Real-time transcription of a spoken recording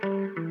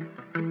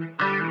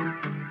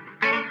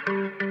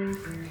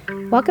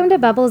Welcome to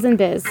Bubbles and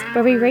Biz,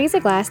 where we raise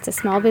a glass to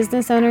small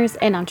business owners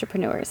and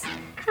entrepreneurs.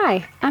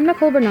 Hi, I'm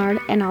Nicole Bernard,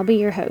 and I'll be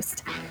your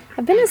host.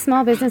 I've been a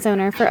small business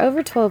owner for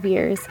over 12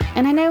 years,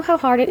 and I know how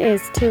hard it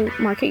is to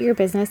market your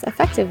business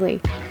effectively.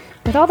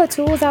 With all the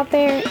tools out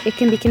there, it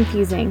can be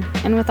confusing,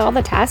 and with all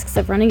the tasks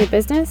of running a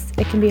business,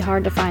 it can be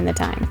hard to find the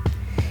time.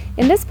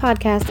 In this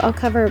podcast, I'll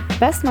cover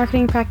best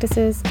marketing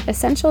practices,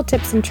 essential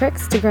tips and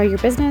tricks to grow your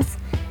business,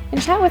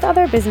 and chat with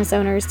other business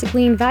owners to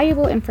glean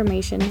valuable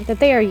information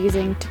that they are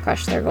using to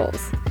crush their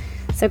goals.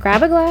 So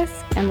grab a glass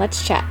and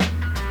let's chat.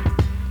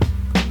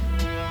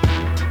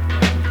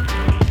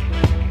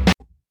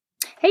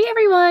 Hey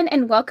everyone,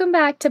 and welcome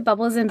back to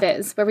Bubbles and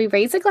Biz, where we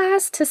raise a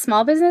glass to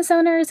small business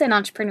owners and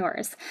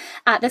entrepreneurs.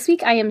 This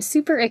week I am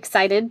super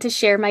excited to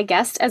share my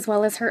guest as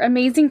well as her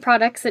amazing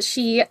products that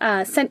she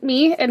sent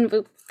me,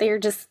 and they're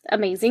just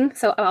amazing.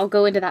 So I'll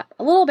go into that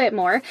a little bit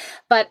more.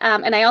 But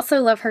and I also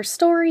love her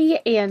story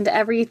and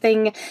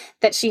everything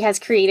that she has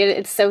created.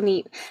 It's so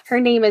neat.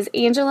 Her name is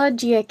Angela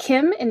Gia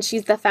Kim, and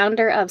she's the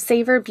founder of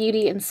Savor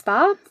Beauty and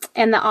Spa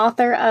and the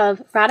author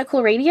of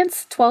Radical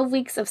Radiance, 12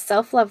 Weeks of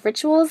Self-Love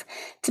Rituals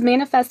to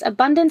Manifest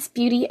Abundance,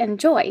 Beauty, and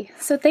Joy.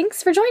 So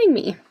thanks for joining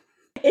me.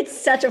 It's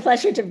such a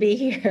pleasure to be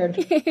here.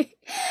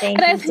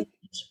 Thank you.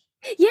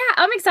 Yeah,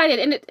 I'm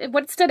excited. And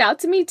what stood out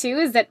to me too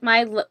is that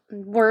my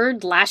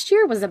word last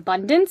year was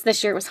abundance.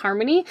 This year was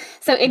harmony.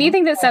 So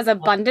anything that says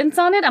abundance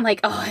on it, I'm like,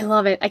 oh, I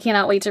love it. I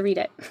cannot wait to read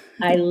it.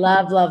 I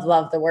love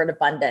the word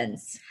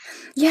abundance.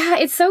 Yeah,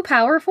 it's so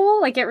powerful.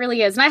 Like it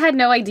really is. And I had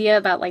no idea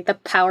about like the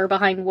power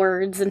behind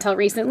words until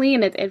recently.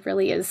 And it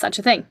really is such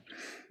a thing.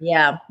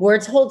 Yeah.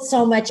 Words hold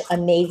so much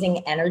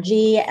amazing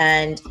energy.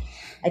 And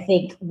I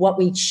think what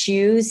we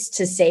choose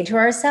to say to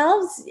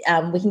ourselves,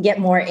 we can get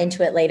more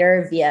into it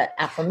later via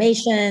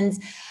affirmations.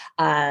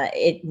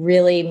 It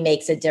really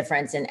makes a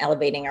difference in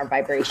elevating our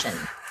vibration.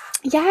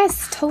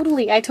 Yes,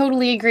 totally. I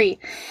totally agree.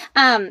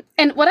 And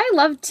what I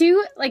love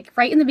too, like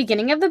right in the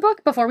beginning of the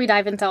book, before we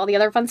dive into all the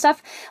other fun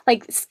stuff,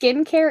 like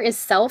skincare is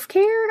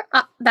self-care.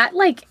 That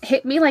like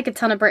hit me like a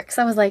ton of bricks.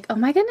 I was like, oh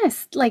my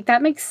goodness, like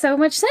that makes so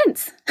much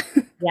sense.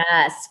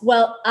 Yes.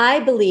 Well, I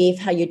believe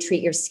how you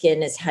treat your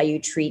skin is how you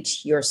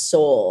treat your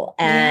soul.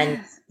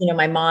 And,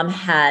 my mom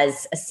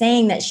has a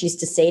saying that she used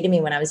to say to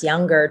me when I was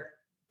younger,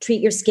 treat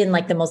your skin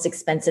like the most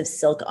expensive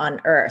silk on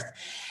earth.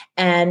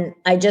 And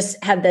I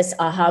just had this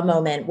aha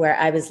moment where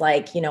I was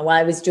like, while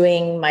I was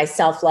doing my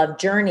self-love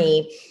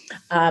journey,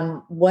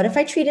 what if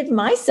I treated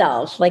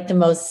myself like the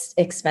most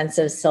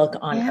expensive silk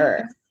on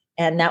earth?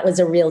 And that was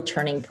a real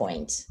turning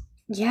point.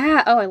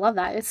 Yeah. Oh, I love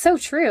that. It's so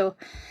true.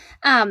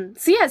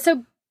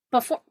 So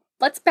before,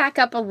 let's back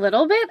up a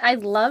little bit.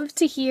 I'd love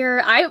to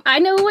hear, I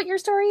know what your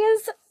story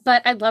is,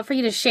 but I'd love for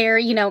you to share,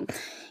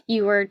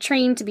 you were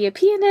trained to be a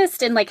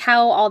pianist and like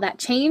how all that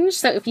changed.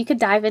 So if you could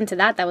dive into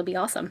that, that would be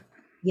awesome.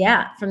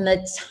 Yeah. From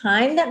the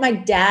time that my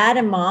dad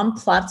and mom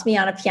plopped me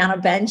on a piano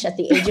bench at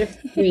the age of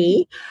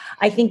 3,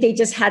 I think they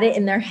just had it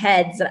in their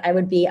heads that I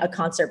would be a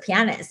concert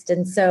pianist.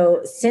 And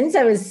so since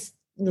I was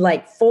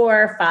like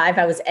 4 or 5,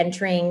 I was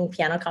entering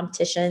piano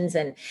competitions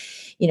and,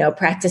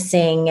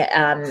 practicing,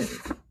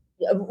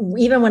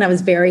 even when I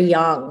was very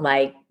young,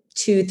 like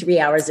 2-3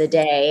 hours a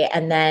day.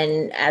 And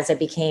then as I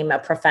became a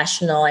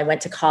professional, I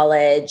went to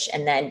college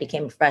and then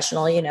became a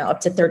professional,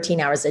 up to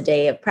 13 hours a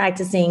day of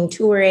practicing,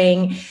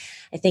 touring.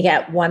 I think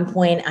at one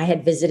point I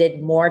had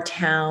visited more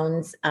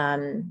towns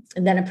than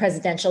a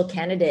presidential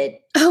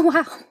candidate. Oh,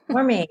 wow.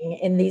 Performing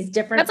in these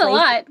different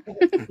places.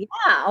 That's a lot.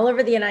 Yeah, all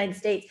over the United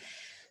States.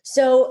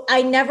 So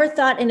I never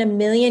thought in a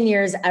million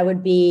years I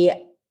would be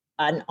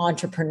an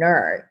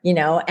entrepreneur,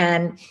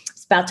 and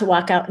about to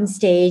walk out on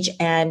stage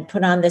and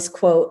put on this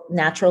quote,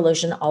 natural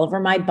lotion all over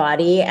my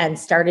body and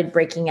started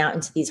breaking out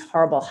into these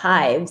horrible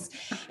hives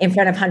in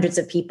front of hundreds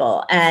of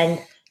people. And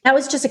that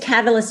was just a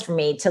catalyst for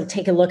me to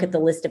take a look at the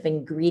list of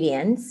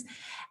ingredients.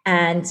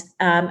 And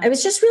I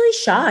was just really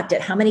shocked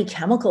at how many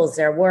chemicals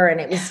there were. And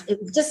it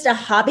was just a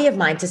hobby of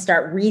mine to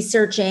start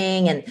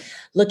researching and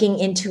looking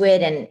into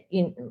it.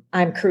 And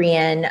I'm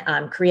Korean.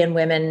 Korean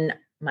women,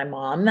 my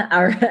mom,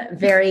 are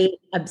very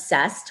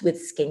obsessed with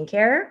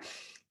skincare.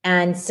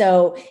 And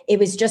so it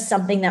was just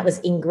something that was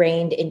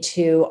ingrained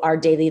into our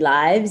daily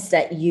lives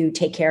that you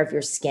take care of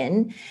your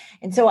skin.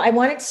 And so I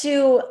wanted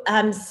to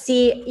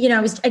see,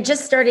 I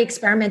just started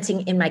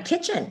experimenting in my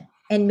kitchen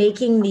and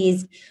making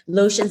these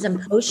lotions and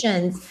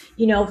potions,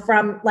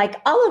 from like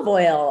olive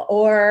oil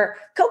or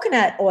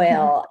coconut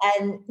oil.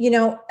 And,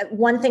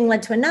 one thing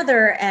led to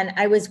another. And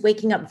I was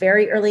waking up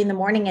very early in the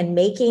morning and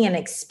making and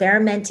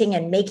experimenting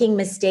and making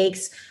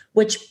mistakes,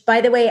 which,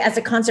 by the way, as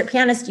a concert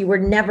pianist, you were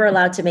never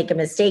allowed to make a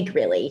mistake,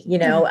 really.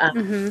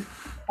 If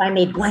I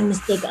made one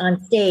mistake on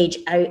stage,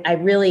 I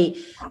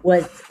really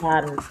was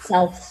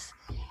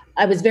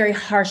I was very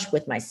harsh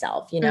with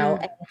myself,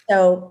 And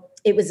so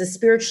it was a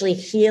spiritually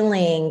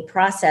healing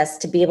process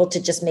to be able to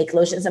just make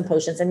lotions and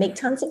potions and make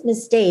tons of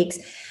mistakes,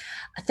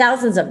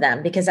 thousands of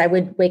them, because I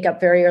would wake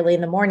up very early in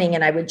the morning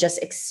and I would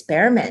just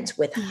experiment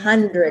with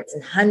hundreds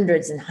and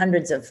hundreds and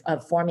hundreds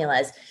of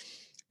formulas.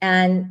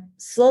 And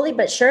slowly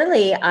but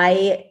surely,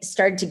 I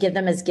started to give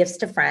them as gifts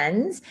to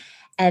friends.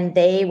 And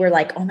they were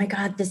like, oh my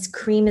God, this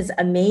cream is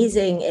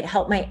amazing. It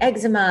helped my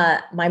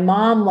eczema. My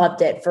mom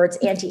loved it for its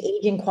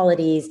anti-aging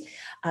qualities.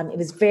 It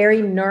was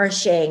very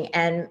nourishing,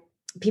 and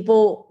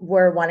people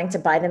were wanting to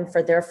buy them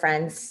for their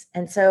friends.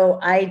 And so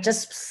I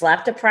just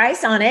slapped a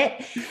price on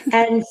it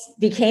and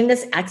became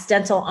this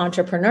accidental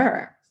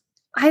entrepreneur.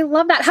 I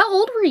love that. How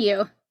old were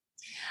you?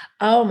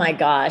 Oh my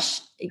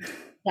gosh.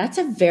 That's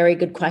a very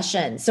good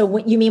question. So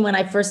what you mean when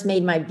I first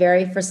made my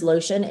very first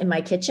lotion in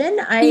my kitchen?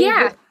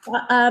 Yeah.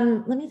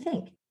 Let me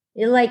think.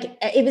 Like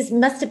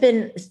must have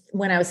been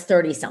when I was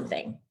 30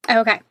 something.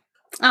 Okay.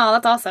 Oh,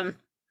 that's awesome.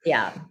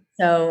 Yeah.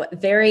 So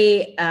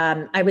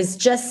I was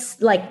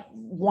just like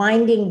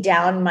winding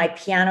down my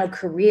piano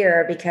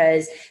career,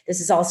 because this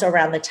is also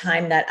around the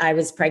time that I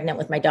was pregnant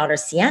with my daughter,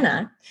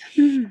 Sienna.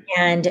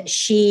 And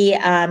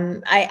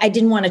I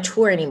didn't want to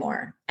tour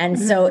anymore. And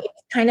so it's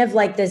kind of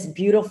like this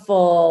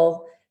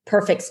beautiful,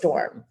 perfect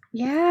storm.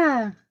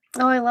 Yeah.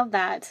 Oh, I love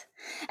that.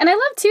 And I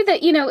love too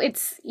that,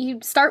 you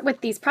start with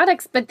these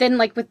products, but then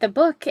like with the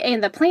book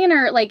and the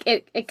planner, like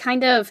it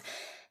kind of,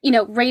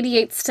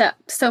 radiates to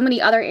so many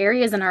other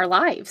areas in our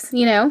lives,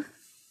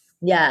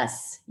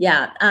 Yes.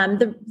 Yeah.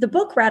 The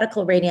book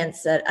Radical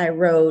Radiance that I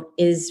wrote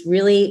is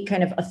really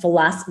kind of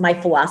my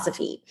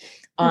philosophy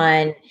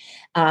on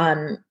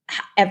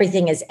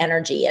everything is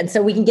energy. And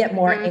so we can get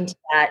more into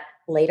that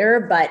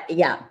later, but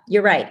yeah,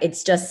 you're right.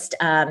 It's just,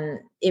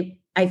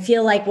 I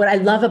feel like what I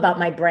love about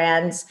my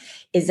brands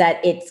is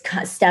that it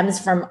stems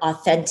from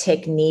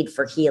authentic need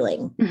for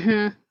healing.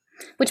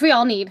 Which we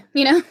all need,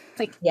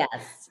 like, yes.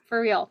 For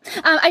real.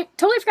 I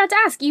totally forgot to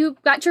ask. You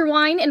got your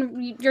wine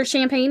and your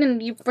champagne,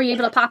 and you were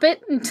able to pop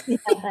it?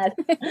 Yes.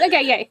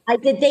 Okay, yay. I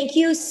did. Thank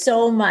you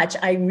so much.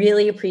 I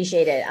really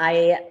appreciate it.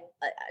 I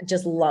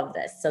just love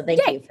this. So thank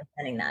you for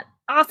sending that.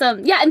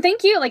 Awesome. Yeah. And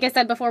thank you, like I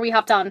said before we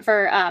hopped on,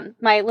 for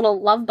my little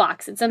love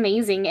box. It's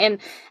amazing. And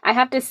I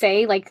have to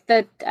say, like,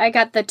 I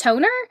got the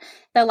toner,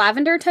 the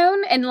lavender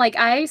tone, and like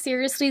I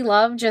seriously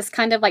love just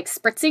kind of like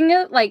spritzing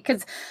it, like,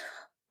 because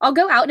I'll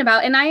go out and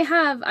about, and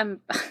I'm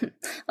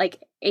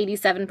like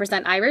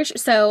 87% Irish,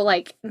 so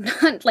like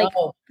like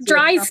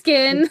dry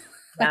skin.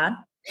 Yeah.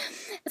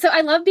 So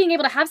I love being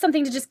able to have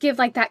something to just give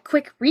like that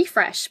quick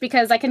refresh,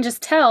 because I can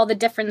just tell the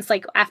difference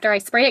like after I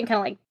spray it and kind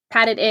of like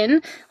pat it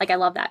in. Like I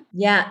love that.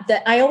 Yeah,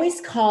 I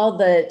always call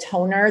the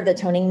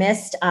toning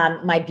mist,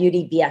 my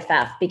beauty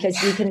BFF,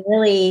 because you can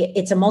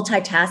it's a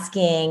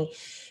multitasking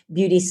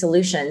beauty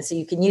solution. So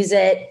you can use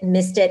it,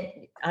 mist it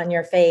on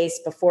your face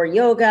before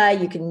yoga.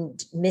 You can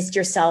mist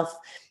yourself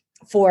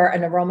for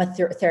an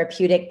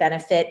aromatherapeutic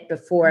benefit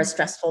before a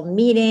stressful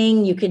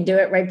meeting. You can do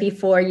it right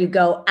before you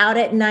go out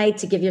at night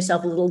to give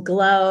yourself a little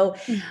glow.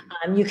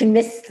 You can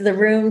mist the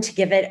room to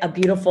give it a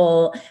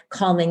beautiful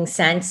calming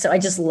scent. So I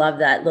just love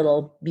that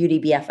little beauty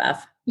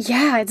BFF.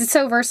 Yeah, it's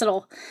so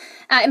versatile.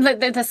 And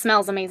the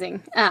smell's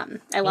amazing.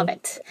 I love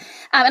it.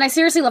 And I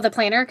seriously love the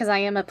planner, because I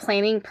am a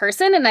planning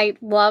person and I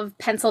love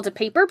pencil to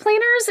paper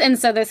planners. And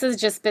so this has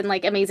just been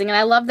like amazing. And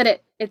I love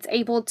that it's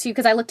able to,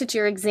 because I looked at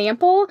your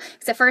example,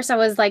 because at first I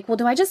was like, well,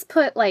 do I just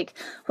put like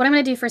what I'm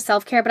going to do for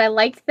self-care? But I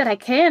like that I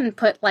can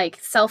put like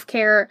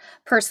self-care,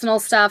 personal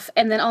stuff,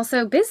 and then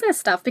also business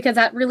stuff, because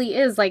that really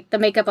is like the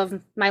makeup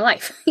of my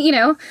life,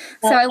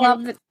 So I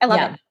love it.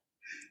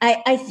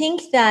 I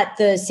think that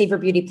the Savor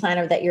Beauty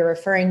Planner that you're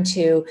referring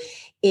to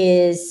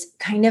is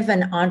kind of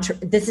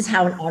this is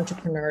how an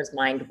entrepreneur's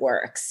mind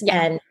works. Yeah.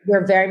 And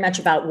we're very much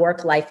about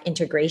work-life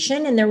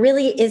integration. And there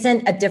really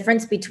isn't a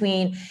difference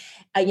between,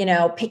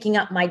 picking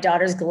up my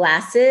daughter's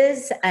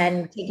glasses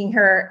and taking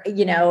her,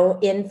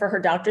 in for her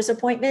doctor's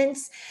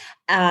appointments,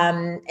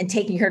 and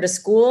taking her to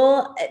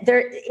school.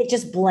 It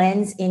just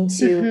blends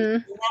into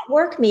that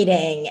work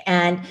meeting.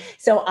 And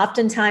so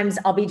oftentimes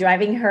I'll be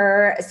driving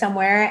her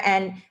somewhere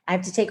and I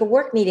have to take a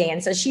work meeting.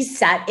 And so she's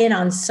sat in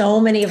on so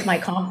many of my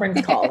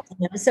conference calls.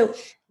 So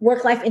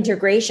work-life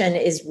integration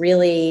is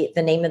really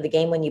the name of the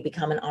game when you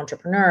become an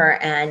entrepreneur.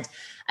 And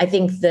I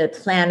think the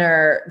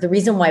planner, the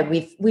reason why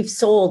we've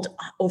sold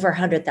over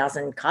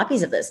 100,000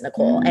 copies of this,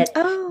 Nicole, and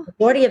the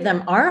majority of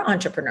them are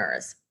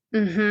entrepreneurs.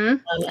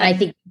 I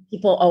think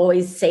people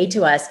always say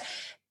to us,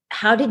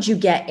 how did you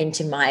get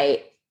into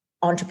my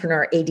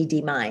entrepreneur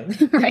ADD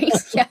mind? Right.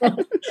 Yeah. Because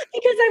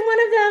I'm one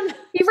of them.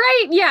 You're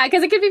right. Yeah.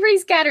 Because it could be pretty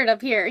scattered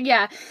up here.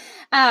 Yeah.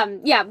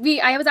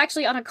 I was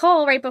actually on a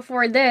call right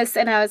before this,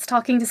 and I was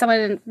talking to someone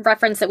in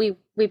reference that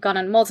we've gone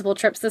on multiple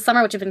trips this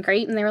summer, which have been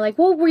great. And they were like,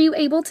 well, were you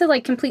able to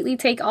like completely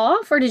take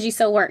off, or did you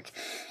still work?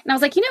 And I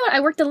was like, you know what? I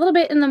worked a little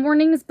bit in the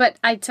mornings, but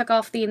I took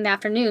off in the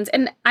afternoons.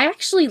 And I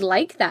actually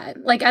like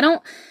that. Like, I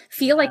don't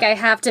feel like I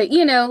have to,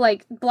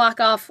 like block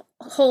off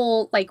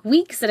whole like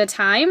weeks at a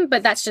time,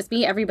 but that's just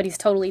me. Everybody's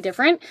totally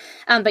different.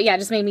 But yeah, it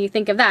just made me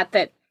think of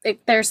that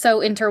they're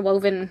so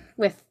interwoven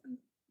with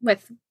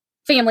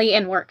family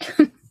and work.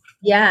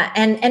 Yeah.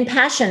 And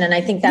passion. And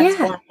I think that's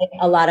why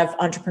a lot of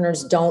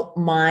entrepreneurs don't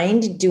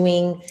mind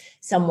doing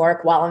some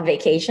work while on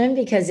vacation,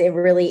 because it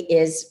really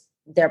is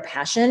their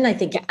passion. I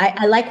think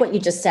I like what you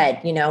just said,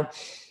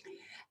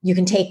 you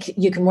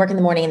can work in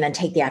the morning and then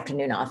take the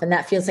afternoon off. And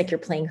that feels like you're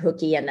playing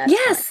hooky, and that's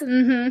Yes.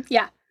 Mm-hmm.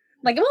 Yeah.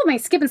 Like, oh, am I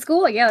skipping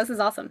school? Yeah, this is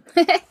awesome.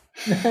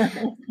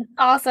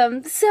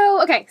 Awesome.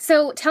 So, okay.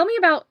 So tell me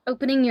about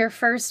opening your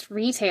first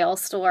retail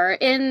store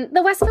in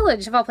the West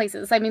Village of all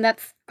places. I mean,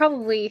 that's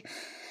probably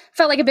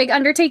felt like a big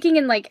undertaking.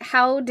 And like,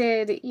 how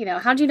did you know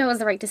it was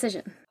the right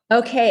decision?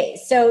 Okay.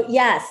 So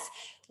yes.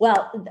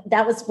 Well,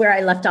 that was where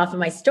I left off in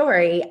my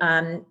story.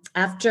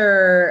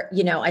 After,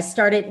 I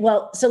started,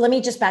 so let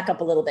me just back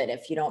up a little bit,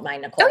 if you don't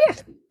mind, Nicole. Oh, yeah.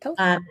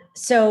 Totally.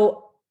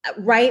 So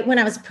right when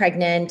I was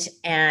pregnant,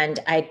 and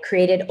I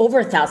created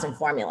over 1,000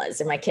 formulas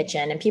in my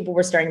kitchen and people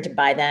were starting to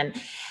buy them,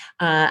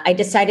 I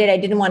decided I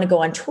didn't want to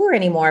go on tour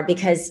anymore,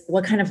 because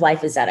what kind of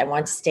life is that? I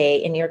want to stay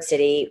in New York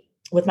City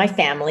with my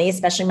family,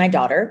 especially my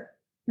daughter.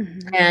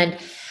 Mm-hmm. And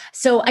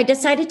so I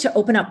decided to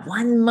open up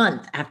 1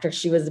 month after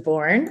she was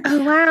born.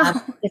 Oh,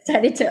 wow.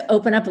 Decided to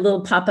open up a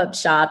little pop-up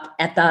shop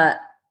at the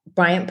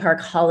Bryant Park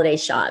holiday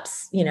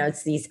shops.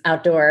 It's these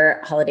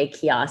outdoor holiday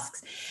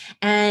kiosks.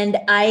 And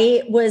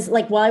I was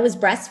like, while I was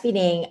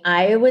breastfeeding,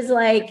 I was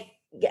like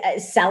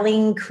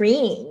selling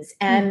creams.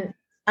 And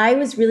I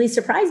was really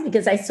surprised,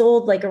 because I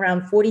sold like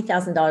around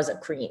 $40,000 of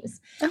creams.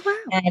 Oh, wow.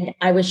 And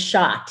I was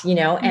shocked, and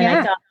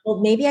I thought, well,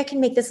 maybe I can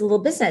make this a little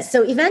business.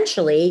 So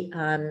eventually,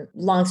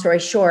 long story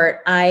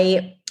short,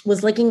 I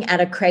was looking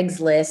at a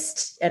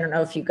Craigslist. I don't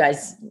know if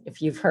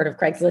you've heard of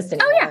Craigslist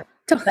anymore. Oh, yeah.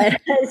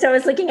 But, so I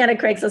was looking at a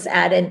Craigslist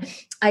ad, and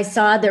I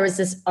saw there was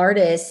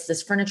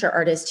this furniture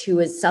artist, who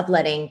was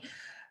subletting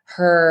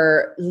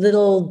her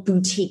little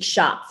boutique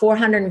shop,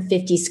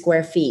 450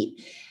 square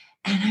feet.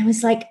 And I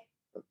was like,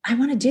 I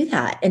want to do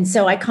that. And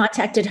so I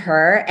contacted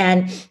her,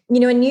 and,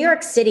 in New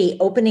York City,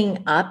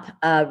 opening up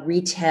a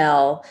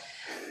retail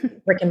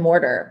brick and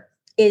mortar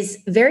is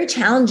very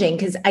challenging,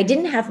 because I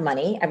didn't have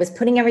money. I was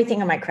putting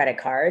everything on my credit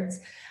cards.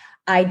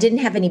 I didn't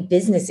have any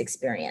business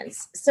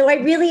experience. So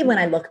when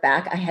I look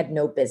back, I had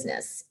no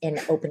business in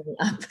opening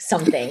up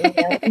something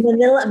in the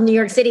middle of New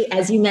York City,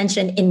 as you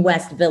mentioned, in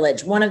West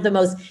Village, one of the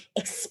most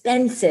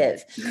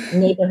expensive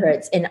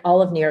neighborhoods in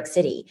all of New York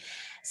City.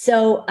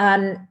 So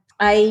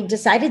I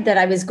decided that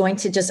I was going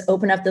to just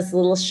open up this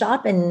little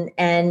shop, and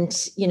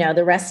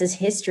the rest is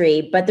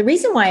history. But the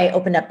reason why I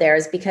opened up there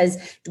is because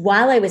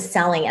while I was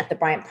selling at the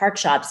Bryant Park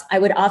shops, I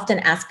would often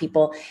ask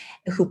people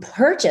who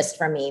purchased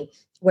from me,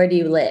 where do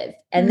you live?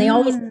 And they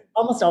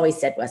almost always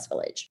said West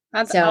Village.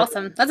 That's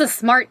awesome. That's a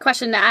smart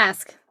question to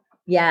ask.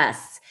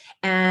 Yes.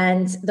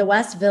 And the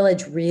West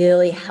Village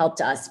really helped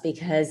us,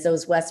 because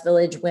those West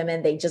Village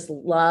women, they just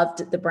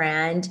loved the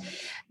brand.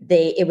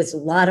 It was a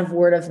lot of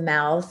word of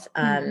mouth.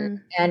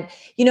 And,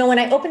 when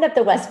I opened up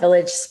the West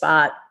Village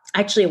spot,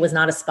 actually, it was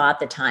not a spa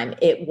at the time.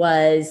 It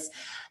was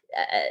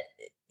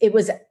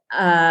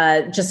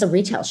just a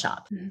retail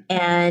shop.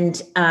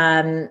 And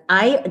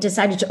I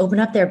decided to open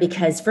up there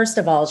because, first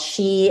of all,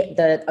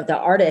 the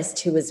artist,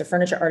 who was a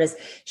furniture artist,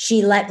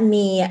 she gave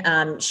me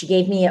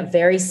a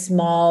very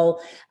small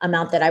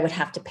amount that I would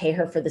have to pay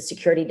her for the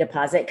security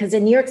deposit. Because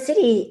in New York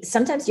City,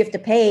 sometimes you have to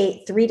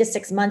pay 3 to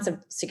 6 months of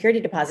security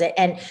deposit,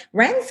 and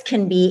rents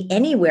can be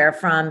anywhere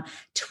from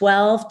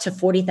 $12,000 to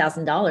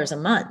 $40,000 a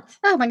month.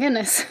 Oh my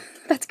goodness.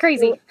 That's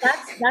crazy. So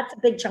that's a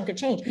big chunk of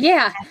change.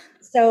 Yeah.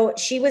 So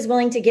she was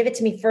willing to give it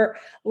to me for,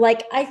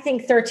 like, I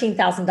think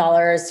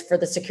 $13,000 for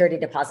the security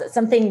deposit,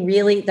 something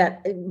really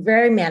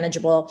very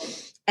manageable.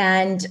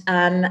 And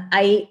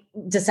I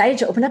decided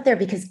to open up there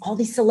because all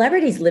these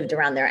celebrities lived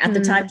around there. At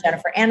the time,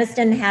 Jennifer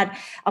Aniston had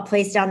a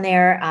place down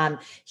there.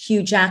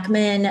 Hugh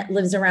Jackman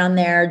lives around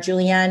there.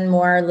 Julianne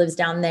Moore lives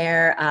down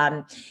there.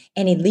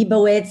 Annie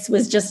Leibovitz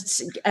was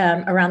just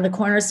around the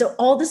corner. So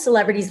all the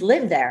celebrities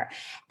lived there.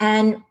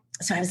 And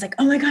so I was like,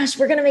 oh my gosh,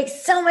 we're going to make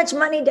so much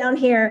money down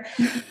here.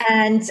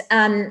 And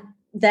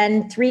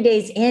then 3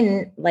 days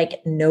in,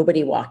 like,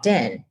 nobody walked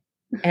in.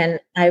 And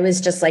I was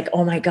just like,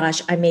 oh my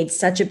gosh, I made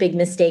such a big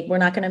mistake. We're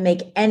not going to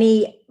make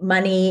any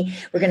money.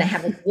 We're going to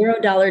have a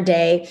 $0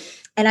 day.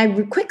 And I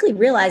quickly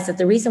realized that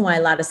the reason why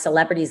a lot of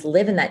celebrities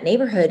live in that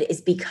neighborhood is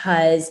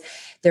because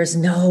there's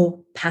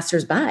no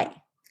passersby.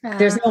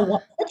 There's no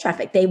foot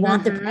traffic. They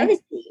want the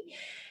privacy.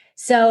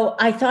 So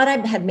I thought I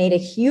had made a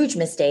huge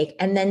mistake.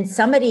 And then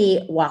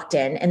somebody walked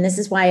in. And this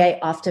is why I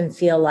often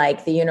feel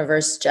like the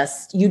universe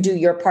you do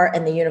your part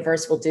and the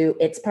universe will do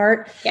its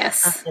part.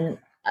 Yes.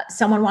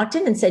 Someone walked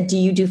in and said, do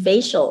you do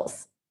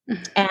facials?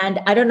 And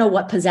I don't know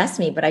what possessed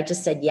me, but I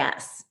just said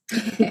yes.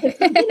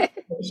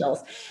 Facials.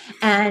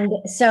 And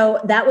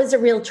so that was a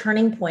real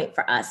turning point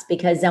for us,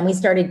 because then we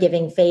started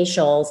giving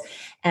facials,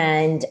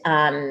 and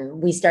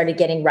we started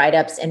getting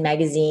write-ups in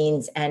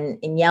magazines and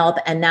in Yelp.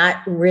 And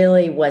that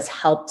really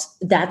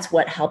that's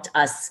what helped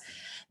us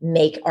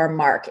make our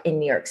mark in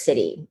New York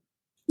City.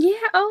 Yeah.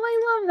 Oh,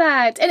 I love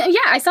that. And yeah,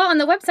 I saw on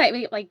the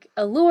website, like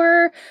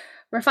Allure,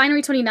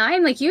 Refinery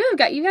 29, like you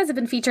guys have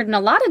been featured in a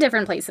lot of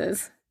different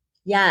places.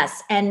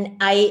 Yes. And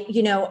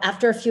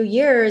after a few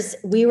years,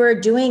 we were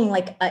doing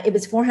it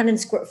was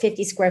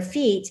 450 square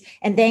feet.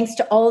 And thanks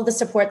to all of the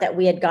support that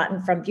we had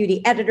gotten from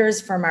beauty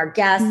editors, from our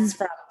guests,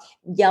 from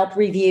Yelp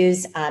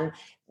reviews,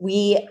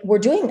 we were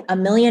doing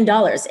 $1 million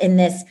in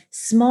this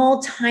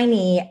small,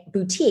 tiny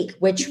boutique,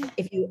 which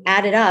if you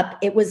add it up,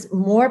 it was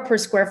more per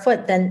square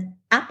foot than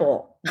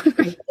Apple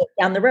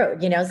down the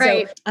road,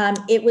 Right. So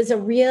it was a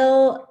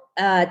real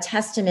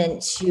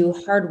testament to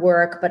hard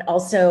work, but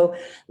also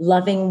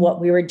loving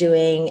what we were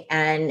doing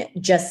and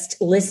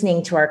just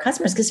listening to our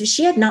customers. Because if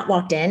she had not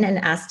walked in and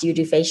asked, do you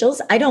do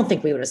facials? I don't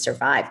think we would have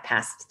survived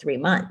past 3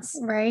 months.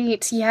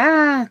 Right.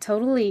 Yeah,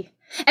 totally.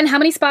 And how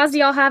many spas do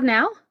y'all have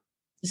now?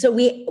 So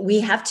we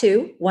have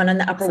two, one on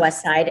the Upper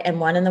West Side and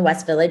one in the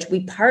West Village.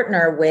 We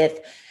partner with,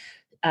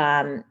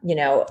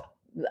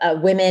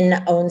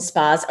 women-owned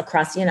spas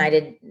across the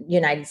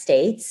United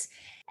States.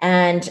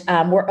 And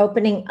we're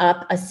opening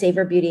up a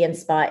Savor Beauty and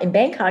Spa in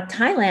Bangkok,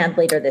 Thailand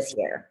later this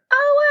year.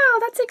 Oh, wow.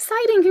 That's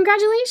exciting.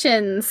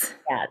 Congratulations.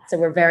 Yeah. So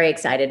we're very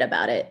excited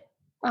about it.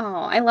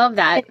 Oh, I love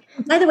that.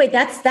 And by the way,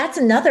 that's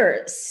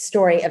another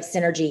story of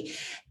synergy.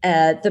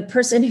 The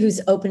person who's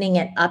opening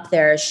it up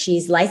there,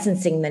 she's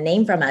licensing the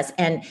name from us,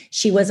 and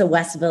she was a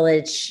West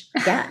Village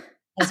guest.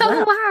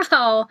 Oh,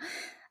 wow.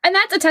 And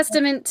that's a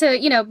testament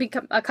to,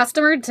 become a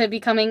customer to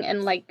becoming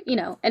an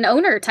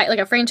owner type, like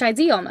a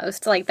franchisee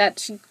almost, like that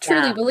she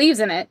truly believes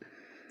in it.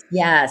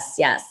 Yes.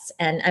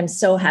 And I'm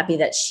so happy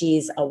that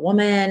she's a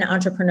woman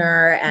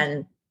entrepreneur,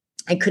 and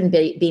I couldn't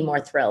be more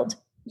thrilled.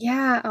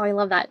 Yeah. Oh, I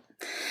love that.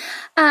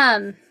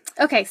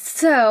 Okay.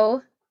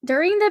 So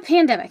during the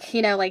pandemic,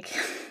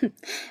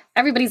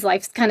 everybody's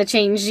lives kind of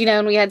changed,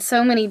 and we had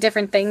so many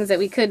different things that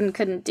we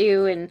couldn't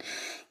do. And,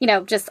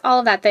 just all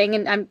of that thing.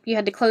 And you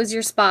had to close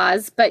your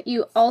spas, but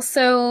you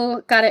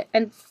also got it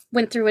and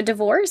went through a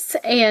divorce,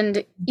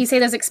 and you say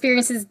those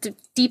experiences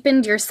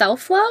deepened your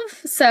self-love.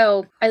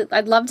 So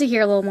I'd love to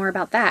hear a little more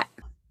about that.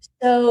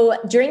 So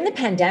during the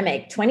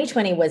pandemic,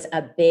 2020 was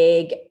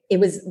it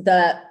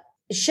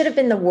should have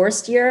been the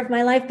worst year of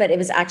my life, but it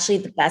was actually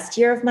the best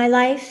year of my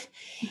life.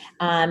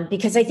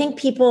 Because I think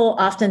people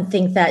often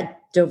think that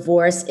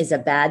divorce is a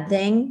bad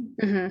thing,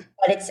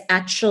 but it's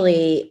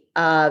actually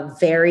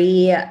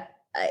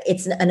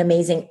it's an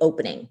amazing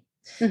opening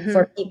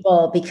for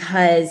people,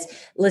 because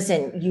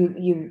listen,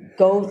 you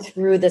go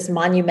through this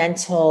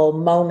monumental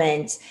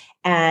moment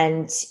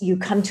and you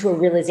come to a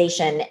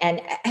realization. And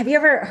have you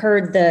ever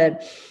heard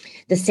the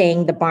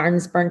saying, the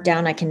barn's burnt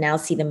down, I can now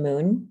see the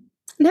moon?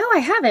 No, I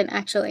haven't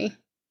actually.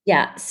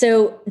 Yeah.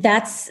 So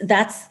that's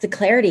the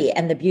clarity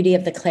and the beauty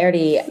of the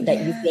clarity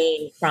that you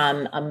gain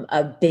from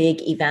a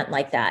big event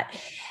like that.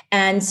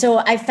 And so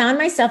I found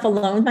myself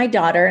alone with my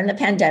daughter in the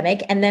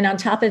pandemic. And then on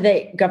top of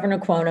it, Governor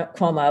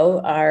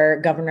Cuomo, our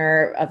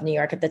governor of New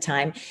York at the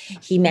time,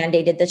 he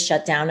mandated the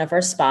shutdown of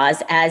our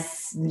spas,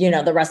 as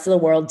the rest of the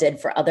world did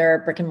for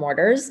other brick and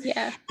mortars.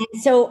 Yeah.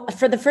 And so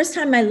for the first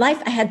time in my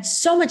life, I had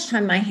so much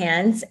time in my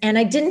hands, and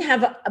I didn't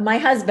have my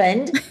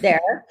husband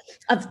there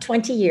of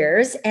 20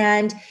 years.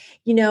 And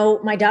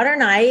my daughter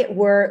and I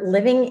were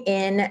living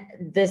in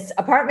this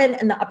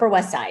apartment in the Upper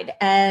West Side,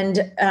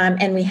 and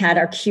we had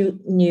our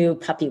cute new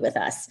puppy with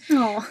us.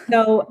 Oh.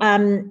 So,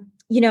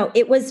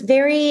 it was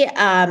very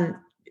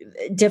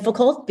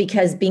difficult,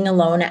 because being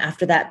alone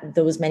after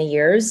those many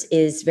years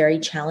is very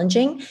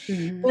challenging.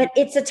 But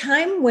it's a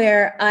time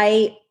where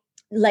I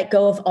let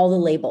go of all the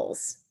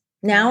labels.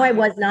 Now I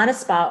was not a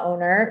spa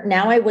owner.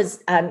 Now I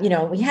was,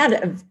 we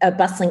had a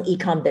bustling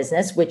e-com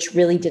business, which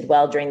really did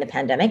well during the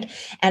pandemic,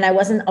 and I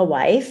wasn't a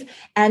wife.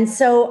 And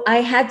so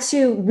I had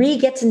to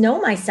get to know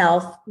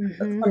myself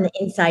from the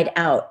inside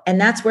out.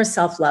 And that's where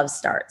self-love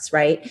starts,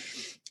 right?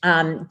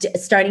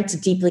 Starting to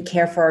deeply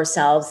care for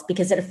ourselves,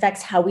 because it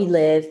affects how we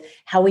live,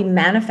 how we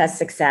manifest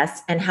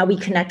success, and how we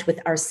connect with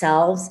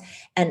ourselves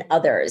and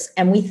others.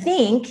 And we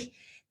think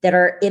that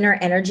our inner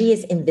energy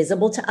is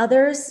invisible to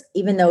others,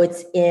 even though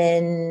it's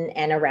in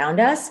and around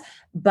us,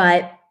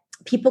 but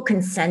people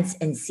can sense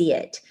and see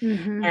it.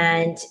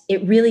 And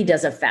it really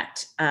does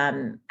affect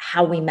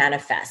how we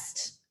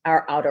manifest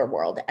our outer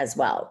world as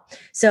well.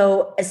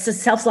 So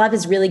self-love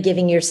is really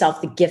giving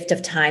yourself the gift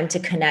of time to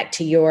connect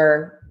to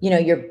your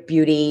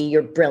beauty,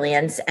 your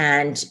brilliance,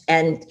 and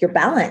your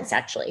balance,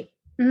 actually.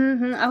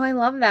 Oh, I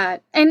love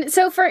that. And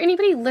so for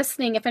anybody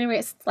listening, if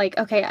anybody's like,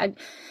 okay,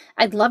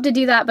 I'd love to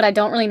do that, but I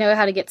don't really know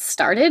how to get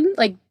started.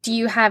 Like, do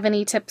you have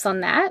any tips on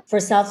that? For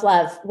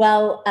self-love?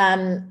 Well,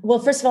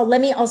 first of all,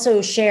 let me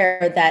also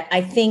share that I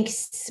think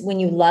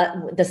when you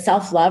love, the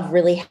self-love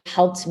really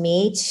helped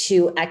me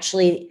to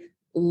actually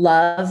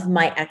love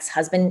my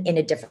ex-husband in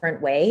a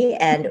different way.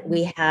 And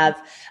we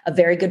have a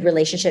very good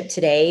relationship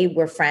today.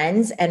 We're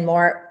friends. And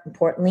more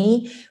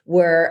importantly,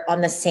 we're on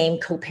the same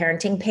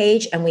co-parenting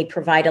page, and we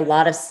provide a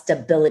lot of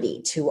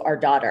stability to our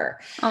daughter.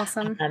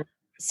 Awesome.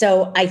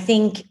 So I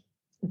think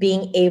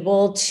being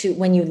able to,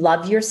 when you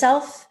love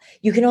yourself,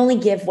 you can only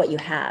give what you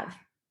have.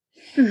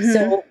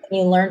 So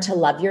when you learn to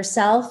love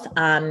yourself,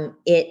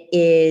 it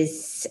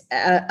is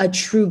a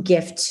true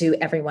gift to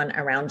everyone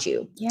around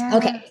you. Yeah.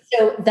 Okay.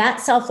 So that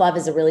self-love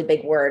is a really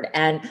big word.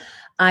 And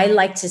I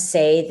like to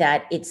say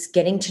that it's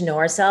getting to know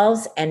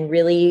ourselves and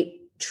really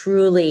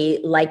truly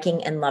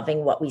liking and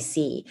loving what we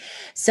see.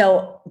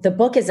 So the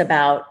book is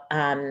about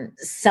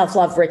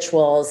self-love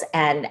rituals,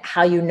 and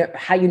how you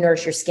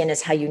nourish your skin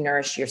is how you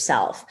nourish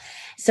yourself.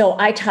 So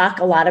I talk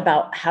a lot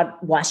about how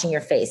washing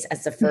your face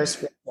as the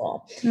first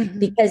ritual,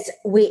 because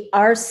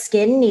our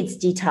skin needs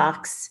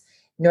detox,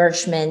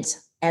 nourishment,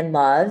 and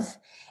love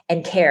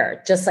and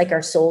care, just like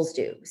our souls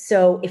do.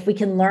 So if we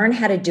can learn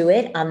how to do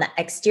it on the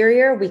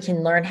exterior, we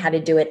can learn how to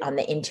do it on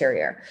the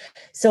interior.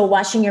 So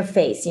washing your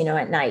face,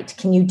 at night,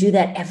 can you do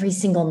that every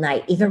single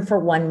night, even for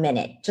 1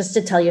 minute, just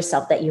to tell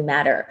yourself that you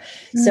matter?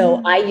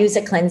 So I use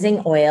a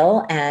cleansing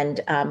oil, and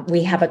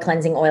we have a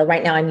cleansing oil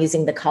right now. I'm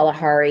using the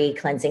Kalahari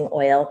cleansing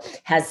oil.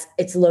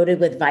 It's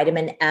loaded with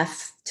vitamin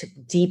F to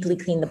deeply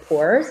clean the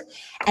pores.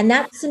 And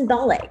that's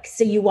symbolic.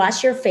 So you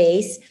wash your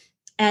face,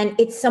 and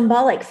it's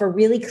symbolic for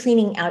really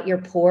cleaning out your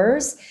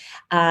pores.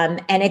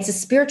 And it's a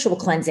spiritual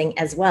cleansing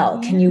as well.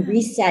 Yeah. Can you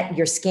reset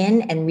your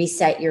skin and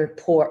reset your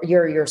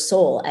your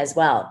soul as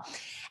well?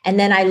 And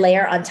then I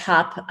layer on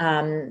top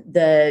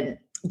the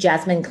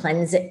jasmine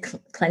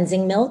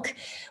cleansing milk,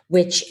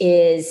 which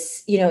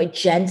is, it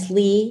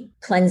gently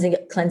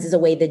cleanses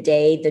away the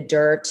day, the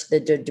dirt, the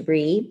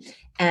debris.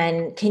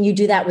 And can you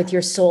do that with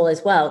your soul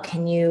as well?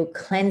 Can you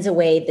cleanse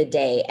away the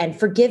day and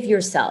forgive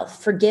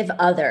yourself, forgive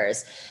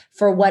others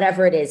for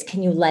whatever it is?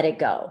 Can you let it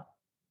go?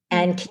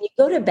 And can you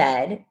go to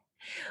bed,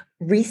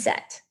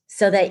 reset,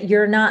 so that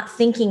you're not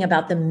thinking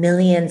about the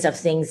millions of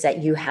things that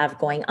you have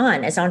going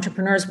on? As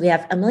entrepreneurs, we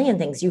have a million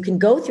things. You can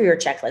go through your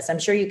checklist. I'm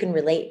sure you can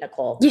relate,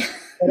 Nicole. Yeah.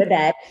 Go to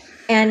bed,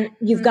 and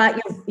you've got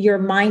your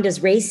mind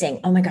is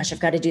racing. Oh my gosh, I've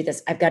got to do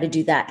this. I've got to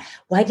do that.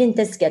 Why didn't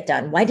this get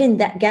done? Why didn't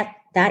that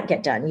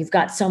get done? You've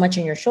got so much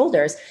on your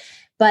shoulders.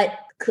 But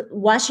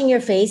washing your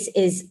face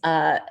is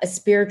a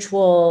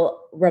spiritual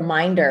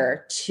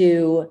reminder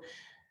to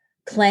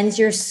cleanse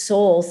your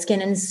soul,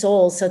 skin and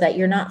soul, so that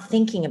you're not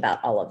thinking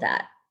about all of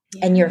that.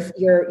 Yeah. And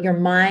your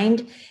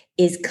mind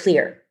is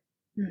clear.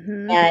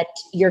 And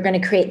you're going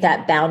to create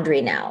that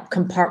boundary now,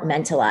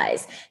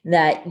 compartmentalize,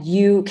 that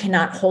you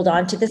cannot hold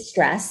on to the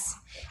stress.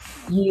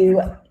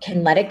 You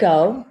can let it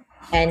go,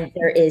 and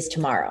there is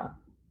tomorrow,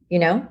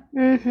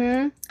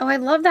 Oh, I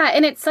love that.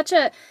 And it's such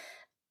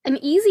an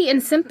easy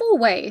and simple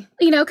way,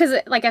 because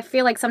I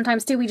feel like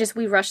sometimes too,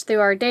 we rush through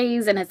our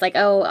days, and it's like,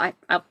 oh,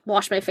 I'll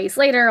wash my face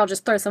later. I'll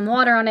just throw some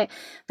water on it.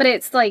 But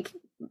it's like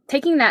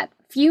taking that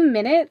few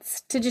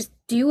minutes to just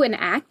do an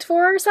act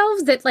for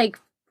ourselves that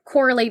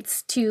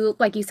correlates to,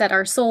 like you said,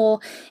 our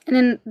soul.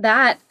 And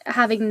then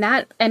having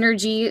that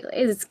energy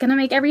is going to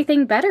make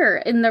everything better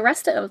in the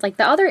rest of the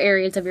other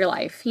areas of your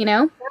life,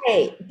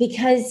 Right.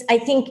 Because I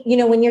think,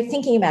 when you're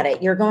thinking about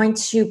it, you're going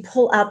to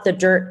pull out the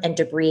dirt and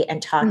debris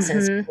and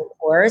toxins from your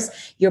pores.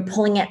 You're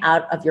pulling it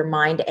out of your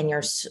mind and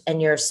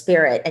your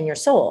spirit and your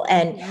soul.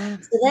 And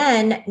so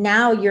then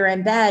now you're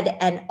in bed,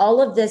 and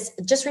all of this,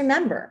 just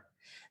remember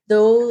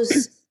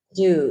those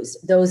do's,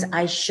 those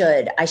I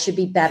should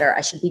be better.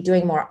 I should be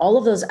doing more. All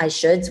of those I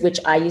shoulds, which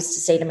I used to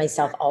say to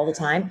myself all the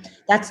time,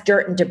 that's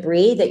dirt and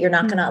debris that you're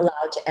not going to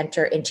allow to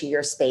enter into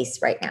your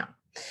space right now.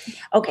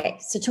 Okay.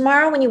 So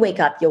tomorrow when you wake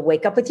up, you'll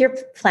wake up with your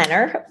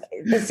planner.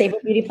 The Savor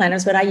Beauty Planner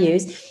is what I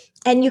use.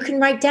 And you can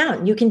write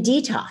down, you can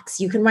detox,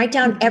 you can write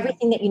down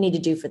everything that you need to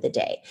do for the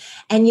day.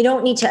 And you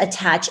don't need to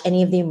attach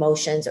any of the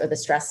emotions or the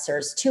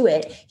stressors to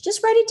it. You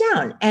just write it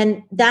down.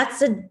 And that's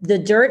the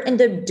dirt and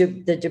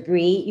the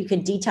debris. You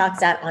can detox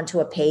that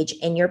onto a page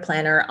in your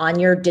planner, on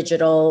your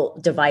digital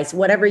device,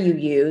 whatever you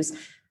use,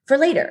 for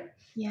later.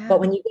 Yeah. But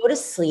when you go to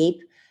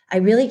sleep, I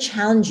really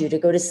challenge you to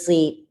go to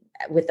sleep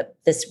with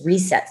this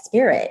reset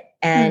spirit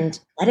and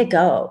let it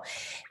go.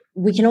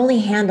 We can only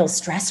handle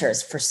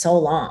stressors for so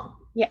long.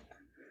 Yeah.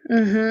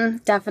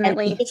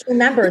 Definitely. And just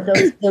remember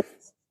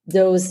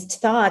those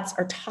thoughts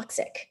are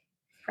toxic.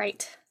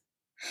 Right.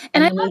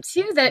 And I love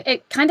too that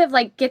it kind of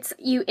gets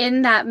you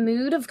in that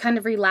mood of kind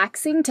of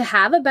relaxing to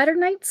have a better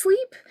night's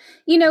sleep,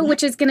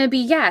 which is going to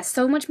be,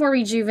 so much more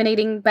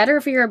rejuvenating,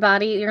 better for your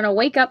body. You're going to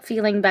wake up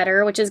feeling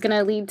better, which is going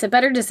to lead to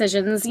better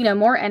decisions,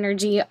 more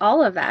energy,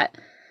 all of that.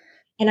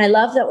 And I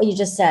love that what you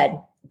just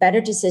said,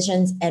 better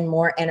decisions and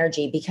more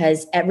energy,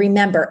 because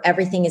remember,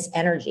 everything is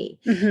energy.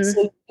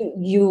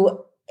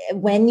 So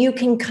when you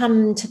can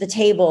come to the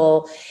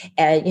table,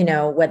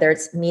 whether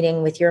it's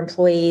meeting with your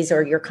employees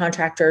or your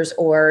contractors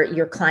or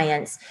your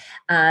clients,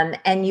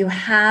 and you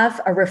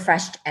have a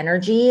refreshed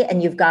energy,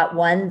 and you've got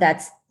one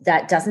that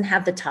doesn't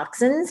have the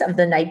toxins of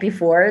the night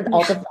before,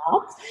 all the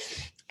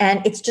thoughts,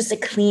 and it's just a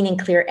clean and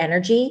clear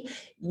energy,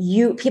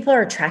 people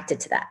are attracted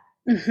to that.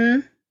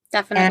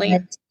 Definitely.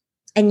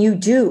 And you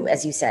do,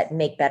 as you said,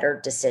 make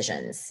better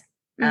decisions.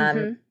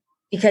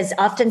 Because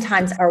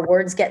oftentimes our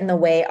words get in the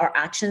way, our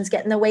actions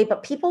get in the way,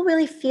 but people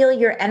really feel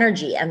your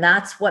energy, and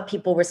that's what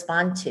people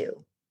respond to.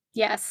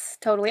 Yes,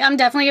 totally. I'm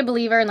definitely a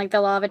believer in like the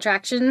law of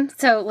attraction.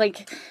 So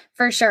like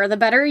for sure, the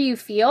better you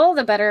feel,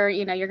 the better,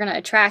 you're going to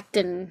attract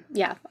and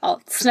yeah,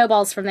 all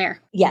snowballs from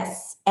there.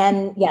 Yes.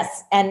 And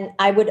yes. And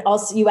I would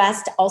also, you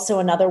asked also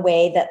another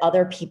way that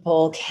other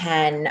people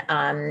can,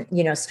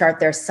 start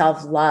their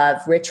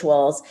self-love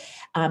rituals.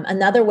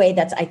 Another way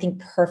that's, I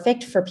think,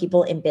 perfect for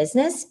people in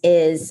business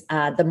is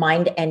the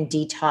mind and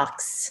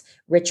detox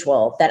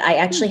ritual that I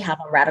actually have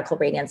on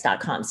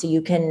radicalradiance.com. So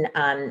you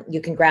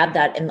can grab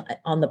that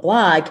on the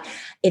blog.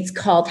 It's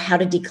called How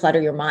to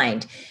Declutter Your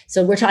Mind.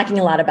 So we're talking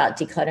a lot about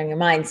decluttering your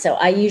mind. So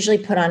I usually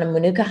put on a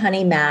Manuka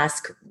honey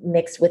mask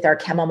mixed with our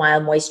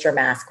chamomile moisture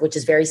mask, which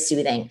is very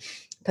soothing.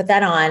 Put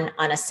that on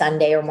a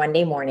Sunday or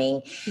Monday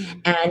morning.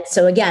 And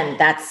so again,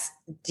 that's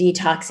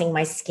detoxing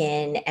my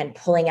skin and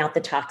pulling out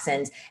the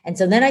toxins. And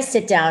so then I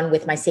sit down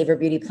with my Savor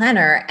Beauty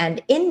Planner,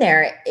 and in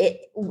there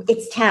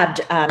it's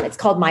tabbed. It's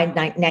called My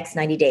Next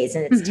 90 Days,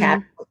 and it's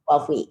tabbed for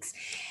 12 weeks.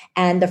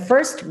 And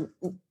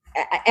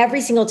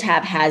every single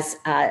tab has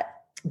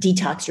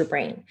detox your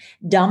brain,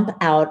 dump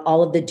out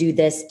all of the do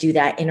this, do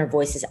that inner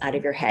voices out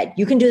of your head.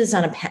 You can do this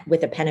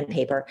with a pen and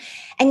paper,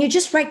 and you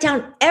just write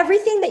down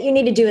everything that you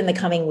need to do in the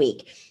coming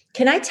week.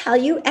 Can I tell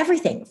you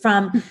everything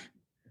from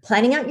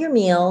planning out your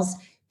meals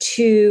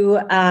to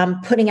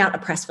putting out a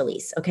press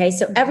release? Okay.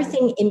 So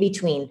everything in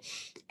between,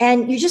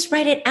 and you just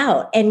write it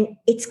out, and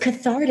it's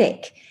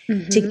cathartic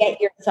to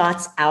get your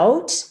thoughts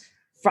out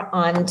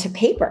onto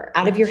paper,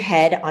 out of your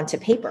head onto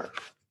paper.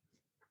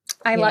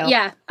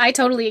 Yeah, I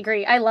totally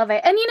agree. I love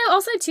it. And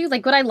also too,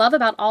 like what I love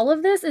about all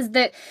of this is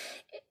that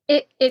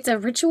it's a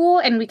ritual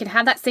and we can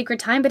have that sacred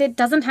time, but it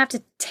doesn't have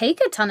to take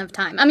a ton of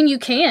time. I mean, you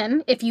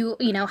can if you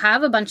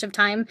have a bunch of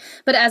time,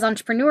 but as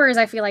entrepreneurs,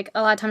 I feel like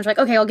a lot of times we're like,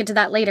 okay, I'll get to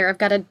that later. I've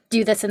got to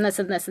do this and this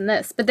and this and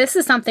this. But this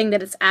is something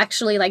that is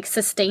actually like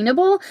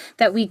sustainable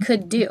that we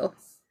could do.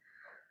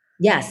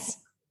 Yes.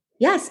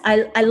 Yes.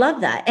 I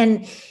love that.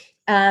 And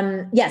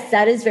yes,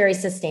 that is very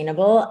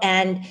sustainable.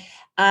 And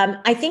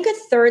I think a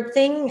third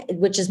thing,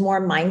 which is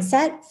more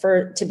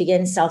mindset to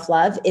begin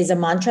self-love, is a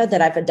mantra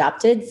that I've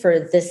adopted for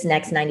this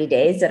next 90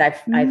 days that I've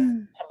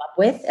come up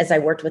with as I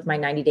worked with my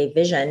 90-day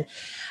vision.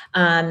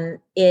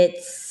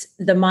 It's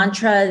the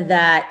mantra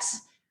that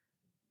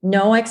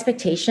no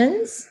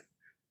expectations,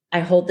 I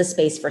hold the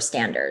space for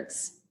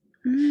standards.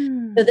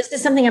 So this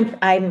is something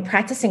I'm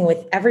practicing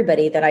with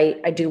everybody that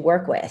I do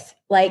work with.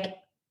 Like,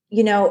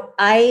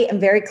 I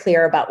am very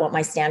clear about what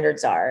my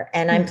standards are,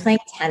 and I'm playing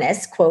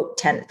tennis, quote,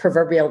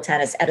 proverbial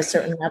tennis at a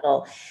certain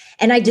level.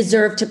 And I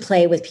deserve to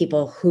play with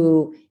people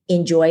who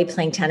enjoy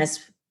playing tennis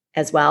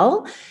as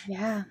well.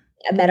 Yeah.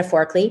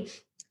 Metaphorically,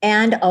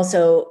 and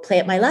also play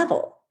at my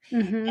level.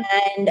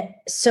 And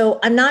so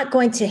I'm not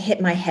going to hit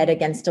my head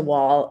against a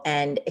wall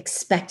and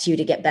expect you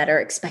to get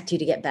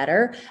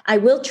better. I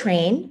will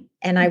train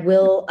and I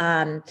will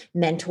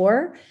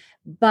mentor.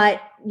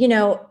 But,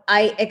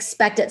 I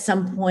expect at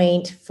some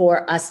point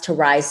for us to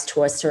rise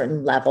to a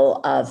certain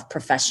level of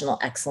professional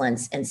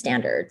excellence and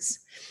standards.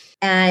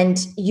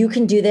 And you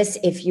can do this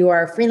if you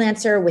are a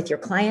freelancer with your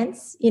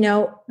clients. We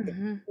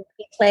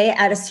play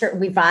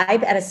we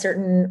vibe at a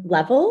certain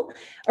level,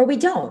 or we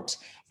don't.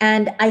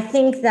 And I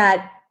think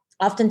that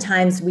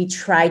oftentimes we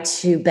try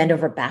to bend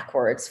over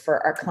backwards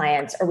for our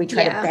clients, or we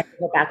try to bend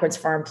over backwards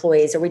for our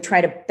employees, or we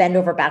try to bend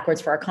over backwards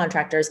for our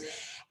contractors.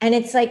 And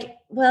it's like,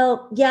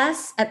 well,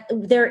 yes,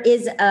 there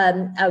is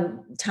a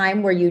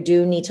time where you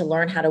do need to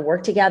learn how to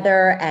work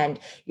together and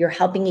you're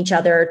helping each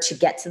other to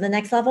get to the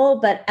next level.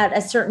 But at a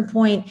certain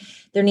point,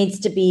 there needs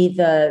to be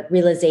the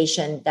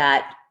realization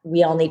that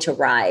we all need to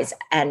rise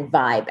and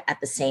vibe at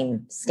the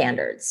same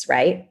standards,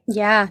 right?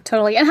 Yeah,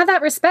 totally. And have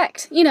that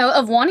respect,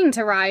 of wanting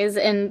to rise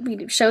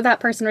and show that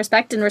person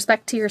respect and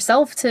respect to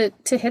yourself to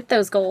hit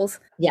those goals.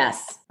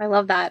 Yes. I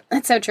love that.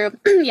 That's so true.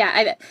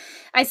 Yeah,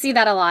 I see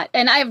that a lot.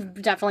 And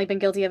I've definitely been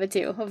guilty of it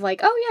too. Of like,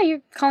 oh yeah,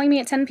 you're calling me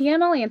at 10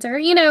 p.m. I'll answer,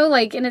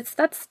 and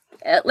that's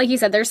like you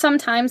said, there's some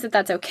times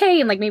that's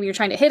okay. And like maybe you're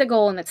trying to hit a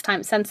goal and it's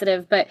time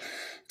sensitive, but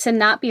to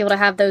not be able to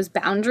have those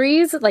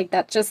boundaries, like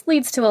that just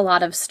leads to a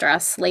lot of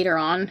stress later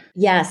on.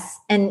 Yes.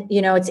 And,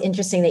 it's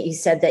interesting that you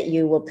said that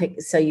you will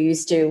so you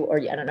used to, or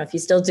I don't know if you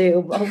still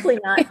do, but hopefully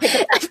not.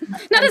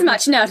 Not as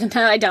much. No,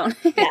 I don't.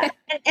 Yeah.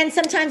 And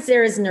sometimes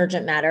there is an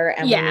urgent matter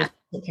and we need to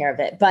take care of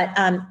it. But,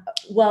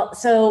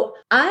 so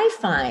I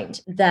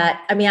find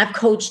that, I've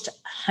coached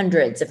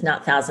hundreds, if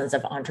not thousands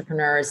of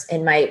entrepreneurs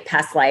in my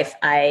past life.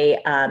 I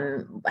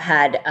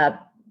had a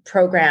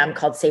program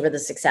called Savor the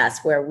Success,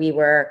 where we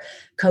were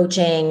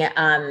coaching.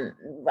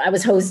 I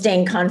was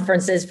hosting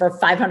conferences for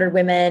 500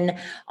 women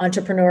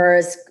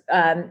entrepreneurs,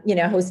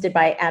 hosted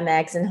by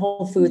Amex and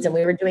Whole Foods. And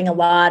we were doing a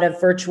lot of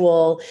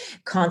virtual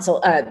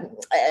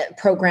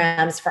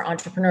programs for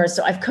entrepreneurs.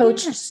 So I've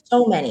coached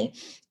so many.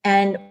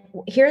 And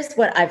here's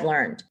what I've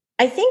learned.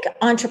 I think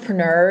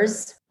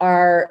entrepreneurs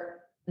are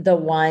the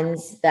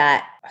ones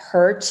that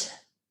hurt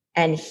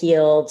and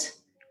healed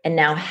and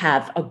now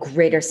have a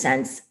greater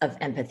sense of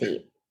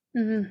empathy.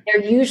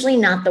 They're usually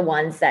not the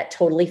ones that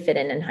totally fit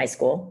in high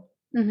school.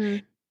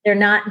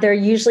 they're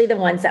usually the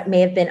ones that may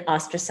have been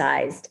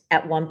ostracized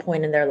at one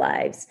point in their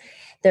lives.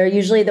 They're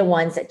usually the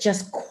ones that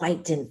just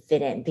quite didn't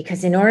fit in,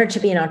 because in order to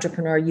be an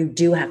entrepreneur, you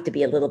do have to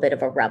be a little bit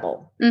of a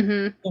rebel,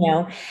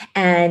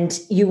 and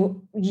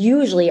you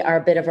usually are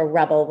a bit of a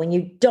rebel when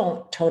you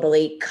don't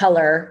totally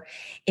color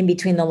in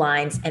between the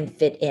lines and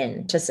fit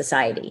in to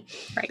society.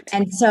 Right.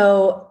 And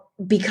so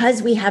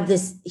because we have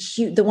this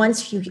the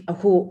ones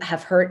who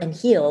have hurt and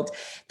healed,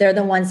 they're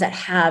the ones that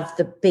have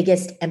the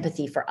biggest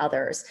empathy for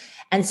others.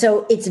 And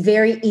so it's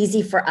very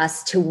easy for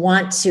us to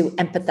want to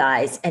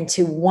empathize and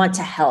to want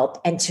to help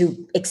and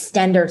to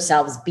extend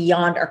ourselves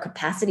beyond our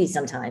capacity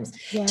sometimes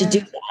to do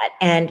that.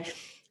 And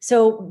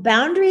so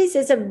boundaries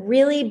is a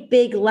really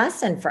big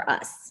lesson for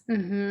us.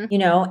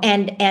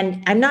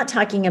 And I'm not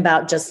talking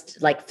about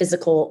just like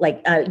physical,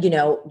 like,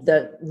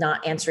 the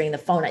not answering the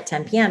phone at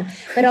 10 p.m.,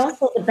 but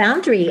also the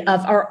boundary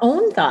of our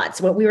own thoughts,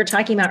 what we were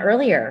talking about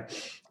earlier,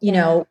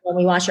 when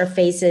we wash our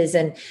faces,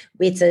 and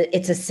it's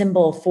a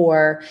symbol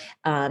for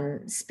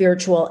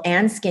spiritual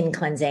and skin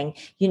cleansing,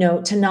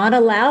 to not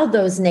allow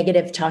those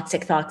negative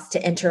toxic thoughts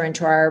to enter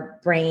into our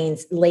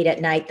brains late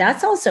at night.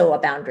 That's also a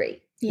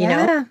boundary,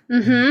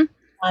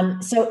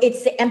 So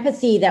it's the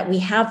empathy that we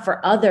have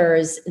for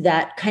others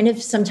that kind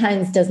of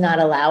sometimes does not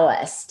allow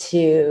us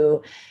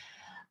to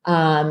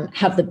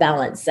have the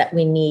balance that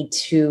we need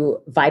to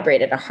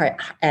vibrate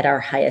at our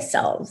highest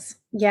selves.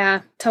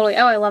 Yeah, totally.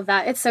 Oh, I love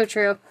that. It's so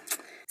true.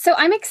 So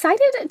I'm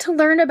excited to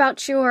learn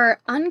about your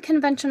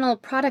unconventional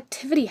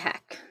productivity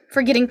hack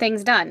for getting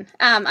things done.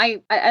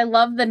 I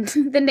love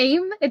the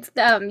name. It's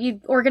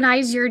you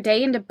organize your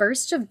day into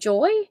bursts of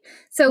joy.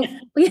 So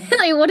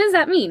what does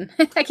that mean?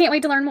 I can't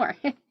wait to learn more.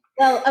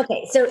 Well,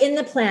 okay. So in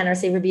the planner,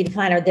 Savor Beauty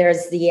Planner,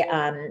 there's the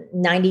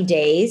 90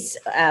 days.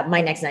 My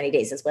next 90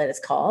 days is what it's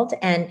called.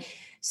 And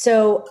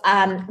so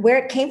where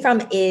it came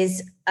from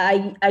is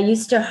I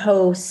used to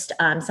host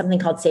something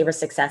called Savor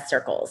Success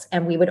Circles,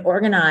 and we would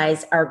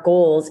organize our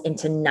goals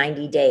into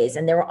 90 days.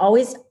 And there were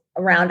always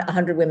around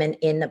 100 women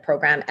in the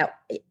program at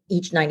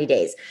each 90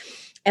 days.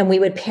 And we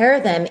would pair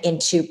them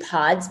into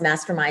pods,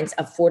 masterminds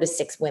of 4 to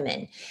 6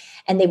 women.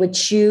 And they would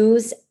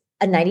choose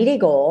a 90-day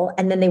goal,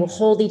 and then they will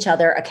hold each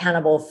other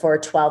accountable for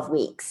 12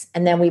 weeks.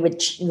 And then we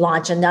would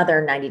launch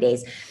another 90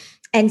 days.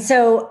 And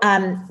so,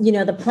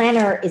 the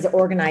planner is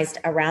organized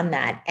around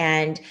that.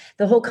 And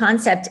the whole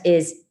concept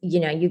is,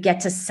 you get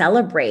to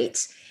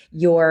celebrate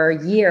your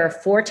year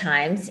 4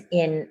 times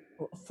in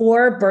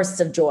 4 bursts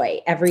of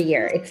joy every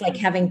year. It's like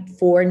having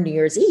 4 New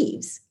Year's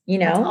Eves,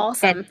 That's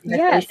awesome.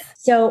 Yes.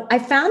 So I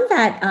found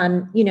that,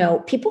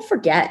 people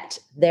forget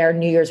their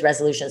New Year's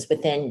resolutions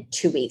within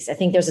 2 weeks. I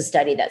think there's a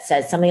study that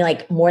says something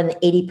like more than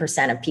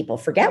 80% of people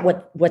forget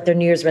what their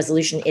New Year's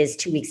resolution is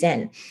 2 weeks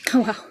in.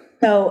 Oh, wow.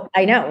 So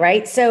I know,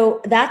 right?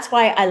 So that's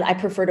why I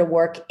prefer to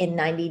work in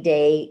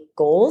 90-day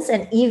goals,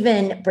 and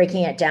even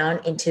breaking it down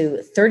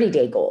into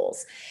 30-day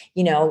goals,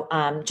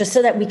 just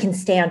so that we can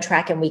stay on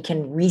track and we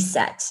can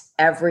reset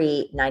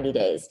every 90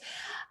 days.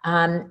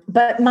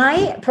 But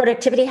my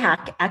productivity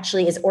hack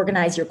actually is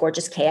Organize Your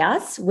Gorgeous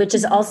Chaos, which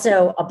is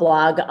also a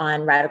blog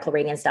on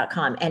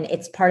radicalradiance.com. And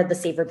it's part of the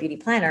Savor Beauty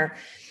Planner,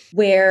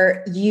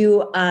 where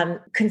you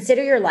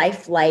consider your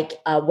life like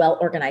a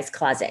well-organized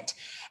closet.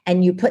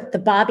 And you put the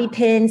bobby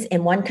pins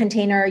in one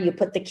container, you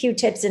put the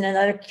Q-tips in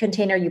another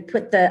container, you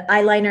put the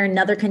eyeliner in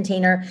another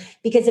container,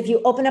 because if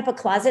you open up a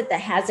closet that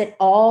has it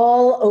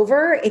all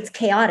over, it's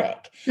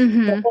chaotic.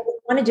 But what we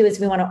want to do is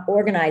we want to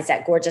organize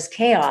that gorgeous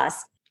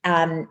chaos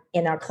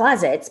in our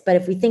closets. But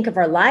if we think of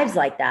our lives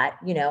like that,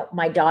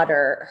 my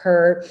daughter,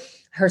 her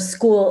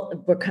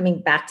school, we're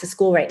coming back to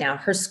school right now,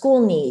 her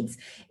school needs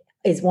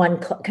is one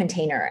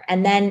container.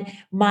 And then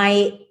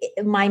my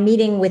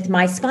meeting with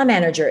my spa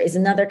manager is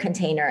another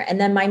container.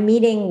 And then my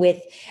meeting with,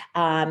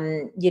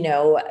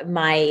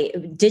 my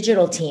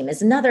digital team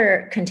is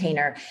another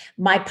container.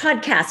 My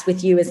podcast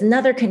with you is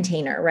another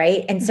container,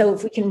 right? And so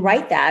if we can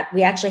write that,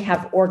 we actually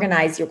have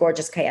Organize Your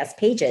Gorgeous Chaos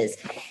pages,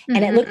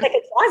 and it looks like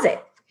a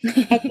closet.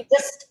 And you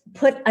just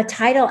put a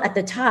title at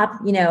the top,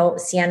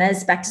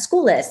 Sienna's back to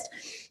school list,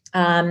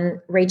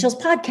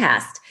 Rachel's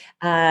podcast,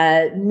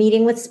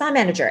 meeting with spa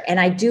manager, and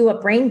I do a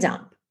brain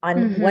dump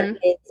on what it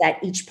is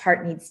that each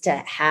part needs to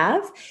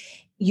have.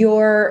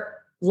 Your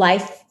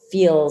life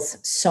feels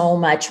so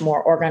much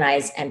more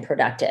organized and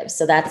productive.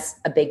 So that's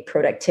a big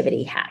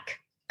productivity hack.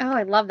 Oh,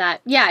 I love that.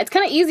 Yeah, it's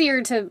kind of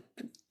easier to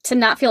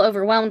not feel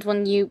overwhelmed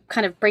when you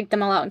kind of break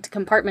them all out into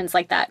compartments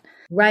like that.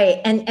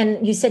 Right.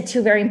 And you said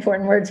 2 very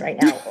important words right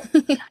now.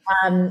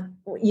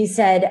 You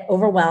said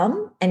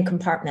overwhelm and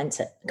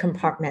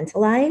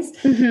compartmentalize.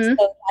 So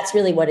that's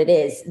really what it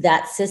is.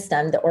 That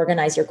system, the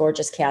Organize Your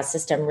Gorgeous Chaos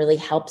system, really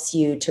helps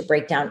you to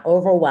break down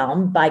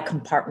overwhelm by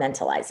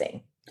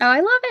compartmentalizing. Oh, I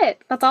love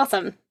it. That's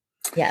awesome.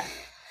 Yeah.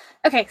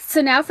 Okay.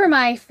 So now for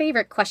my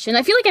favorite question.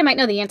 I feel like I might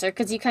know the answer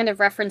because you kind of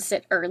referenced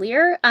it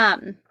earlier.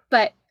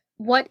 But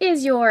what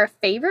is your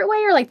favorite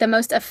way, or like the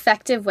most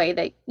effective way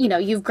that,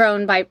 you've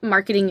grown by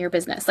marketing your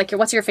business? Like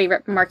what's your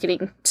favorite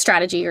marketing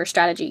strategy or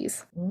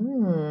strategies?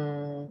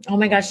 Oh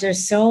my gosh,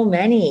 there's so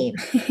many.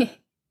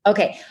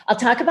 Okay. I'll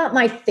talk about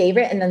my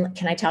favorite, and then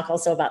can I talk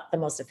also about the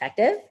most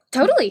effective?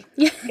 Totally.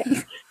 Yeah.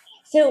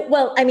 So,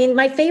 well, I mean,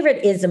 my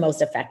favorite is the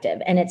most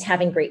effective, and it's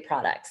having great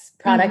products.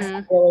 Products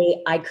that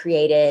really I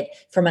created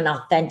from an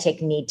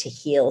authentic need to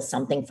heal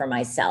something for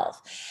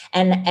myself.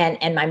 And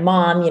my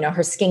mom,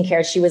 her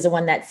skincare, she was the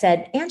one that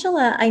said,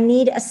 Angela, I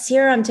need a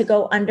serum to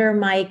go under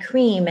my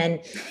cream.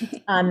 And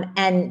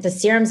the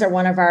serums are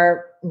one of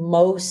our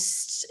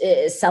most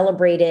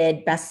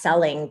celebrated,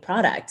 best-selling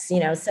products,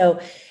 so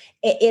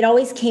it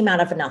always came out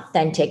of an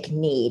authentic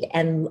need.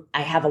 And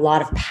I have a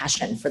lot of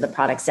passion for the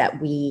products that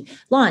we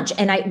launch.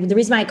 And the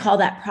reason why I call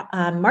that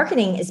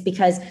marketing is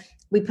because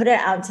we put it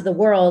out into the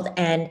world,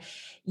 and,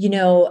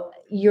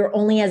 you're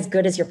only as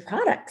good as your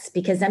products,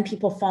 because then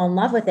people fall in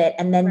love with it.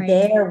 And then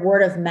their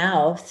word of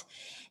mouth,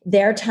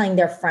 they're telling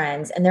their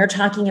friends, and they're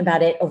talking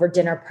about it over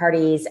dinner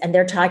parties, and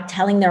they're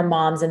telling their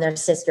moms and their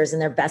sisters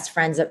and their best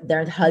friends,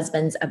 their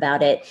husbands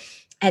about it.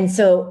 And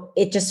so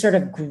it just sort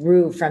of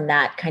grew from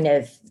that kind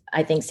of,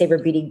 I think Savor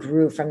Beauty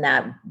grew from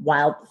that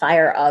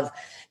wildfire of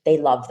they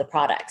love the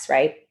products,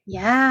 right?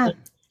 Yeah.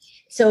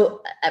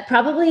 So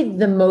probably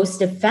the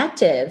most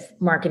effective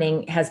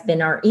marketing has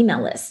been our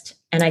email list.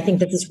 And I think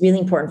that is really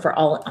important for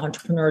all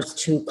entrepreneurs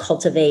to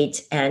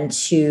cultivate and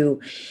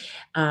to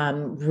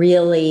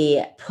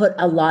really put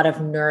a lot of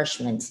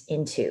nourishment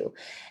into.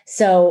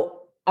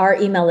 So our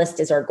email list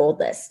is our gold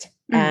list.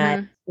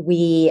 And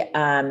we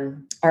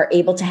are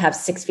able to have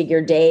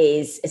 6-figure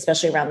days,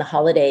 especially around the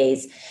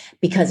holidays,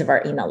 because of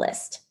our email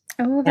list.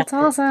 Oh, that's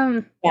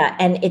awesome. Yeah.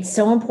 And it's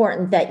so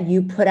important that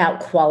you put out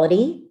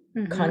quality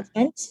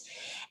content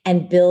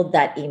and build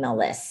that email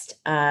list,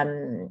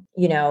 and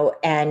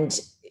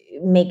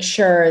make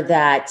sure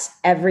that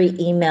every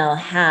email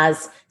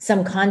has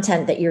some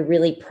content that you're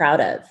really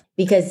proud of,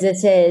 because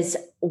this is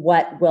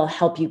what will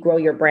help you grow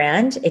your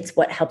brand. It's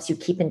what helps you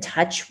keep in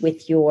touch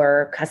with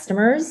your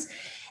customers.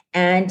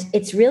 And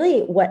it's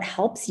really what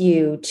helps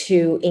you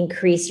to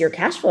increase your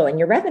cash flow and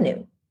your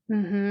revenue.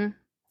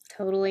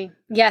 Totally.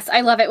 Yes,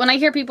 I love it. When I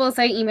hear people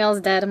say email's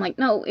dead, I'm like,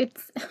 no,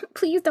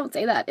 please don't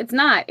say that. It's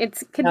not.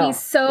 It can be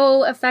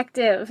so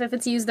effective if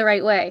it's used the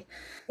right way.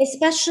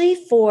 Especially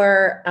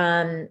for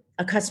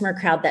a customer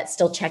crowd that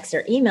still checks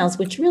their emails,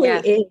 which really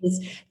is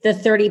the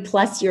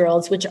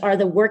 30-plus-year-olds, which are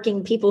the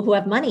working people who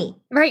have money.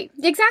 Right.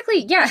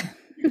 Exactly. Yeah.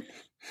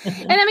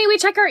 And I mean, we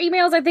check our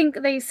emails. I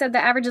think they said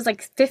the average is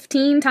like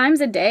 15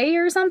 times a day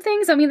or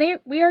something. So, I mean,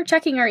 we are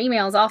checking our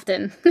emails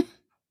often.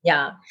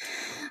 Yeah.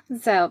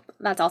 So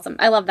that's awesome.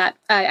 I love that.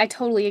 I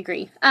totally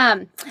agree.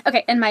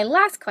 Okay. And my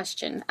last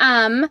question,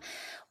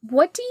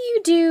 what do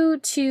you do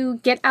to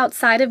get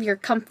outside of your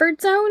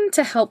comfort zone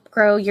to help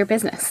grow your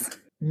business?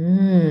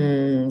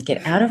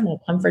 Get out of my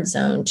comfort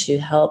zone to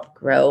help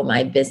grow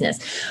my business.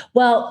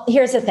 Well,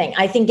 here's the thing.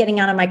 I think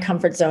getting out of my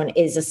comfort zone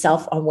is a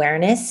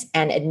self-awareness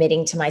and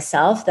admitting to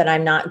myself that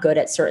I'm not good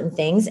at certain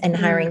things and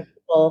hiring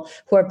people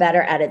who are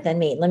better at it than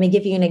me. Let me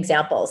give you an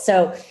example.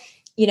 So,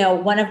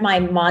 one of my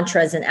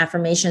mantras and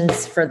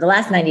affirmations for the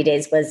last 90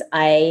 days was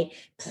I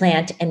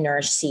plant and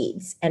nourish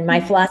seeds. And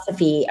my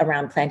philosophy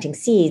around planting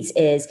seeds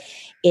is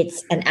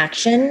it's an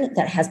action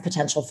that has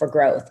potential for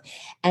growth.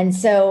 And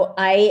so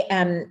I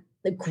am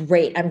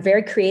great. I'm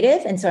very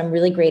creative. And so I'm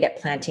really great at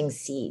planting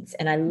seeds.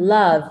 And I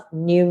love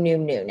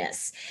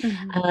newness.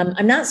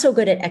 I'm not so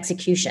good at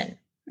execution.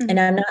 And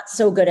I'm not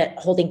so good at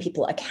holding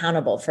people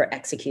accountable for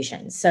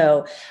execution.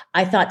 So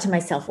I thought to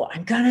myself, well,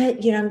 I'm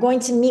going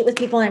to meet with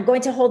people and I'm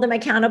going to hold them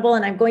accountable.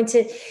 And I'm going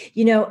to,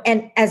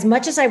 and as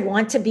much as I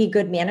want to be a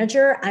good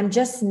manager,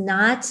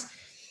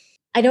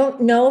 I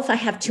don't know if I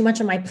have too much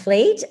on my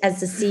plate as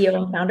the CEO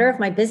and founder of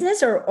my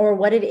business or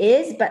what it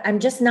is, but I'm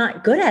just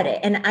not good at it.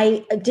 And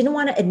I didn't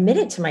want to admit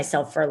it to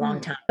myself for a long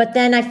time. But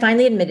then I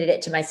finally admitted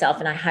it to myself,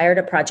 and I hired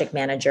a project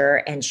manager,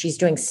 and she's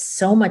doing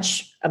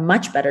a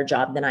much better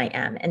job than I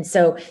am. And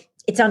so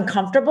it's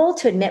uncomfortable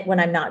to admit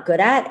when I'm not good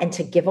at and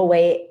to give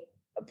away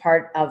a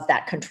part of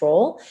that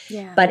control.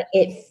 Yeah. But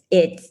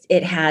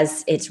it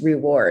has its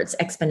rewards,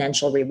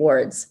 exponential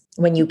rewards,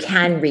 when you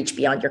can reach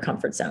beyond your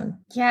comfort zone.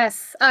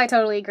 Yes, I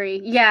totally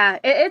agree. Yeah,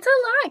 it's a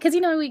lot because,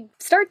 we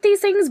start these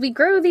things, we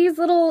grow these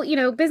little,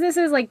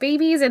 businesses like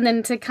babies, and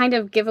then to kind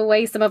of give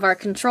away some of our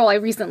control. I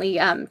recently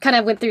kind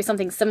of went through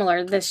something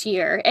similar this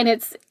year. And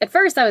at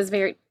first I was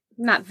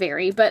not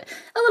very, but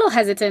a little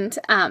hesitant.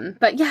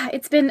 But yeah,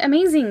 it's been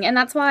amazing. And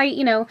that's why,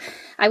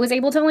 I was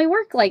able to only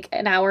work like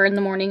an hour in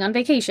the morning on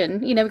vacation,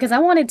 because I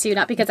wanted to,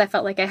 not because I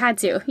felt like I had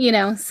to,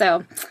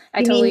 so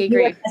I totally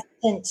agree. You were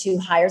hesitant to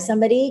hire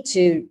somebody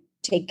to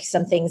take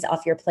some things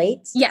off your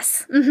plate?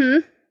 Yes.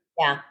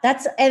 Yeah,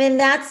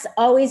 that's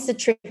always the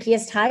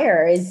trickiest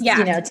hire is,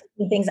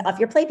 taking things off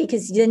your plate,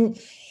 because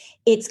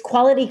it's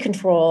quality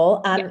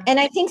control. And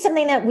I think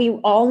something that we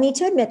all need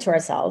to admit to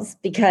ourselves,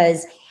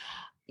 because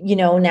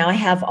now I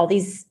have all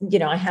these,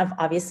 I have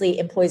obviously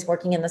employees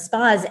working in the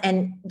spas,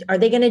 and are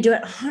they going to do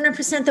it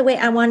 100% the way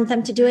I want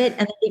them to do it?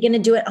 And are they going to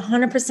do it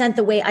 100%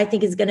 the way I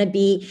think is going to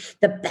be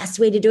the best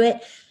way to do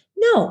it?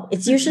 No,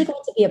 it's usually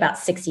going to be about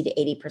 60 to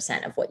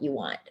 80% of what you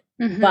want.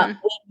 But Mm-hmm.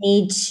 we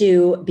need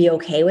to be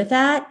okay with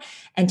that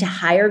and to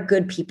hire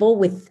good people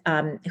with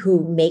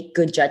who make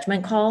good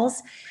judgment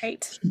calls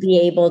Right. to be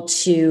able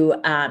to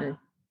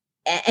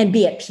and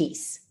be at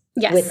peace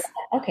with Yes.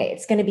 that. Okay,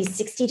 it's going to be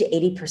 60 to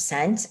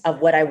 80% of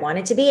what I want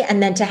it to be.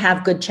 And then to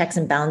have good checks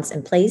and balance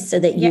in place so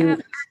that Yeah.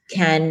 you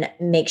can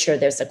make sure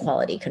there's a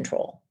quality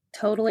control.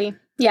 Totally.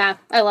 Yeah,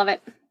 I love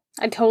it.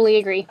 I totally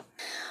agree.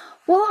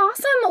 Well,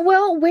 awesome.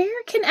 Well,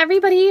 where can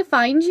everybody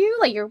find you?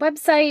 Like your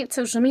website,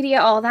 social media,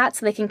 all that,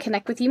 so they can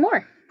connect with you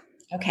more.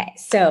 Okay,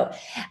 so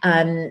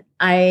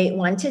I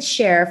want to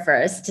share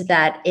first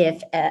that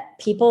if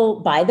people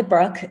buy the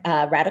book,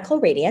 Radical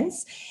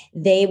Radiance,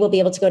 they will be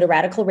able to go to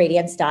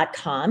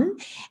radicalradiance.com.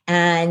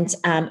 And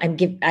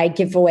I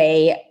give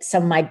away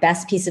some of my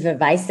best piece of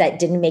advice that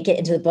didn't make it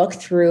into the book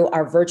through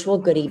our virtual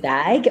goodie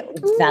bag,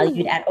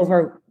 valued at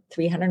over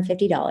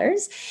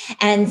 $350.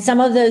 And some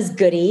of those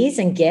goodies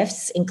and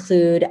gifts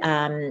include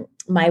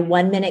my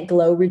 1 minute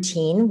glow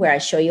routine, where I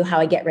show you how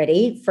I get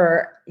ready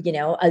for,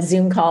 a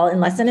Zoom call in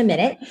less than a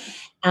minute.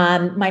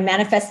 My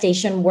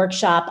manifestation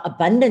workshop,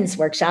 abundance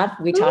workshop.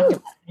 We talked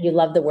about, you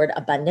love the word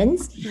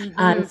abundance.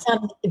 Mm-hmm.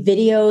 Some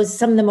videos,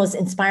 some of the most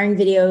inspiring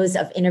videos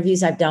of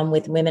interviews I've done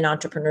with women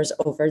entrepreneurs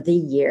over the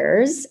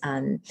years.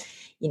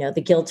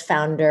 The Guild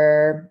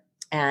founder,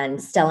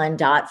 and Stella and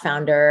Dot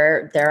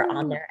founder, they're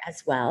on there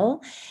as well.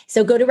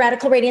 So go to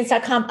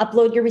radicalradiance.com,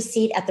 upload your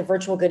receipt at the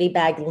virtual goodie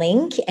bag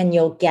link, and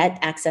you'll get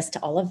access to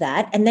all of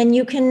that. And then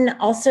you can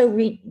also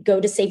go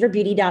to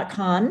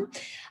savorbeauty.com,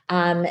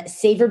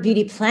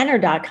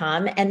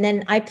 savorbeautyplanner.com. And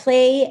then I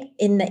play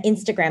in the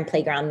Instagram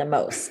playground the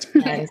most.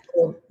 And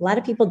so a lot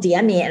of people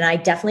DM me, and I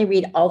definitely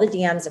read all the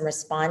DMs and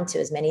respond to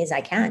as many as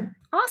I can.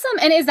 Awesome.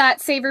 And is that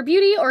Savor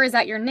Beauty, or is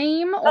that your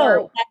name?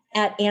 Or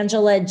At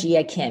Angela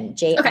Gia Kim,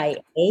 Jia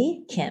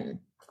Kim.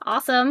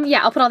 Awesome.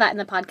 Yeah, I'll put all that in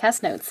the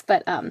podcast notes.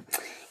 But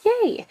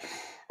yay.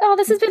 Oh,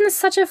 this has been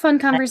such a fun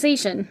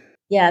conversation.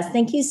 Yes,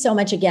 thank you so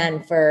much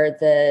again for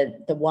the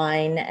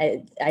wine.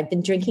 I've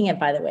been drinking it,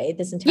 by the way,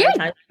 this entire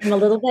time. I'm a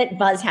little bit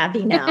buzz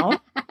happy now.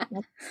 Well,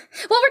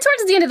 we're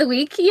towards the end of the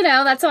week.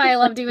 That's why I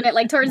love doing it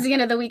like towards the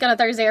end of the week on a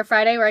Thursday or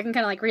Friday, where I can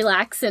kind of like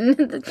relax and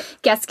the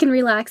guests can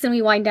relax and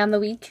we wind down the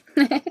week.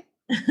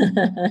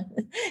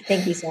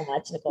 Thank you so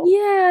much, Nicole.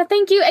 Yeah,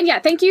 thank you. And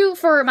thank you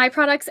for my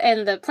products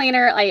and the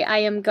planner.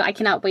 I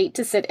cannot wait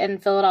to sit and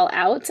fill it all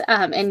out.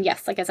 And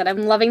yes, like I said,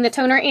 I'm loving the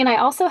toner, and I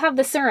also have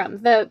the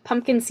serum, the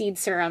pumpkin seed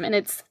serum, and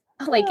it's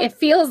it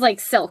feels like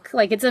silk.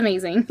 Like, it's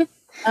amazing.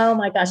 Oh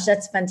my gosh,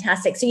 that's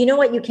fantastic. So you know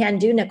what you can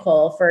do,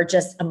 Nicole, for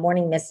just a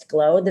morning mist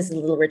glow? This is a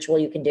little ritual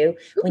you can do.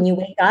 When you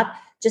wake up,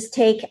 just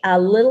take a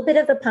little bit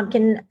of the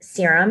pumpkin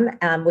serum,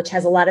 which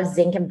has a lot of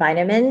zinc and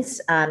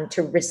vitamins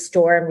to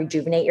restore and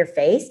rejuvenate your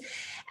face.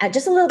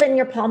 Just a little bit in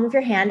your palm of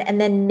your hand,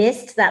 and then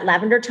mist that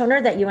lavender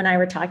toner that you and I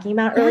were talking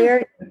about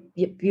earlier,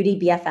 Beauty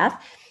BFF.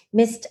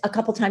 Mist a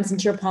couple times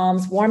into your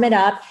palms, warm it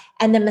up,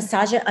 and then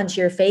massage it onto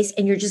your face.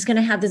 And you're just going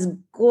to have this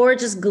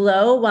gorgeous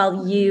glow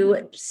while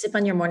you sip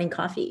on your morning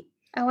coffee.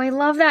 Oh, I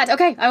love that.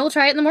 Okay, I will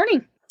try it in the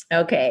morning.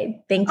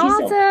 Okay, thank you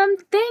so much. Awesome.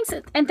 Thanks.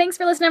 And thanks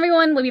for listening,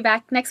 everyone. We'll be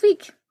back next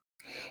week.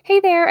 Hey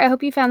there, I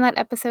hope you found that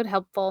episode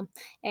helpful,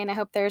 and I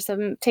hope there's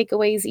some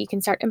takeaways that you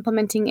can start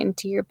implementing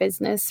into your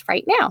business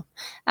right now.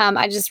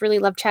 I just really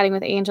loved chatting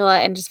with Angela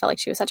and just felt like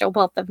she was such a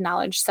wealth of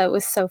knowledge, so it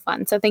was so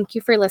fun. So thank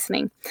you for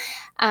listening.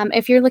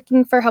 If you're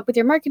looking for help with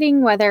your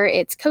marketing, whether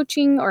it's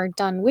coaching or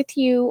done with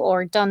you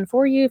or done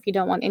for you, if you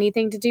don't want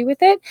anything to do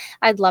with it,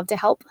 I'd love to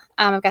help.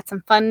 I've got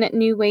some fun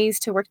new ways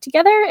to work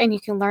together, and you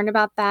can learn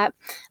about that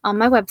on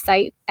my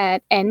website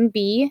at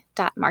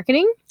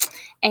nb.marketing.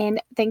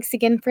 And thanks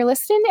again for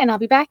listening, and I'll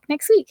be back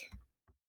next week.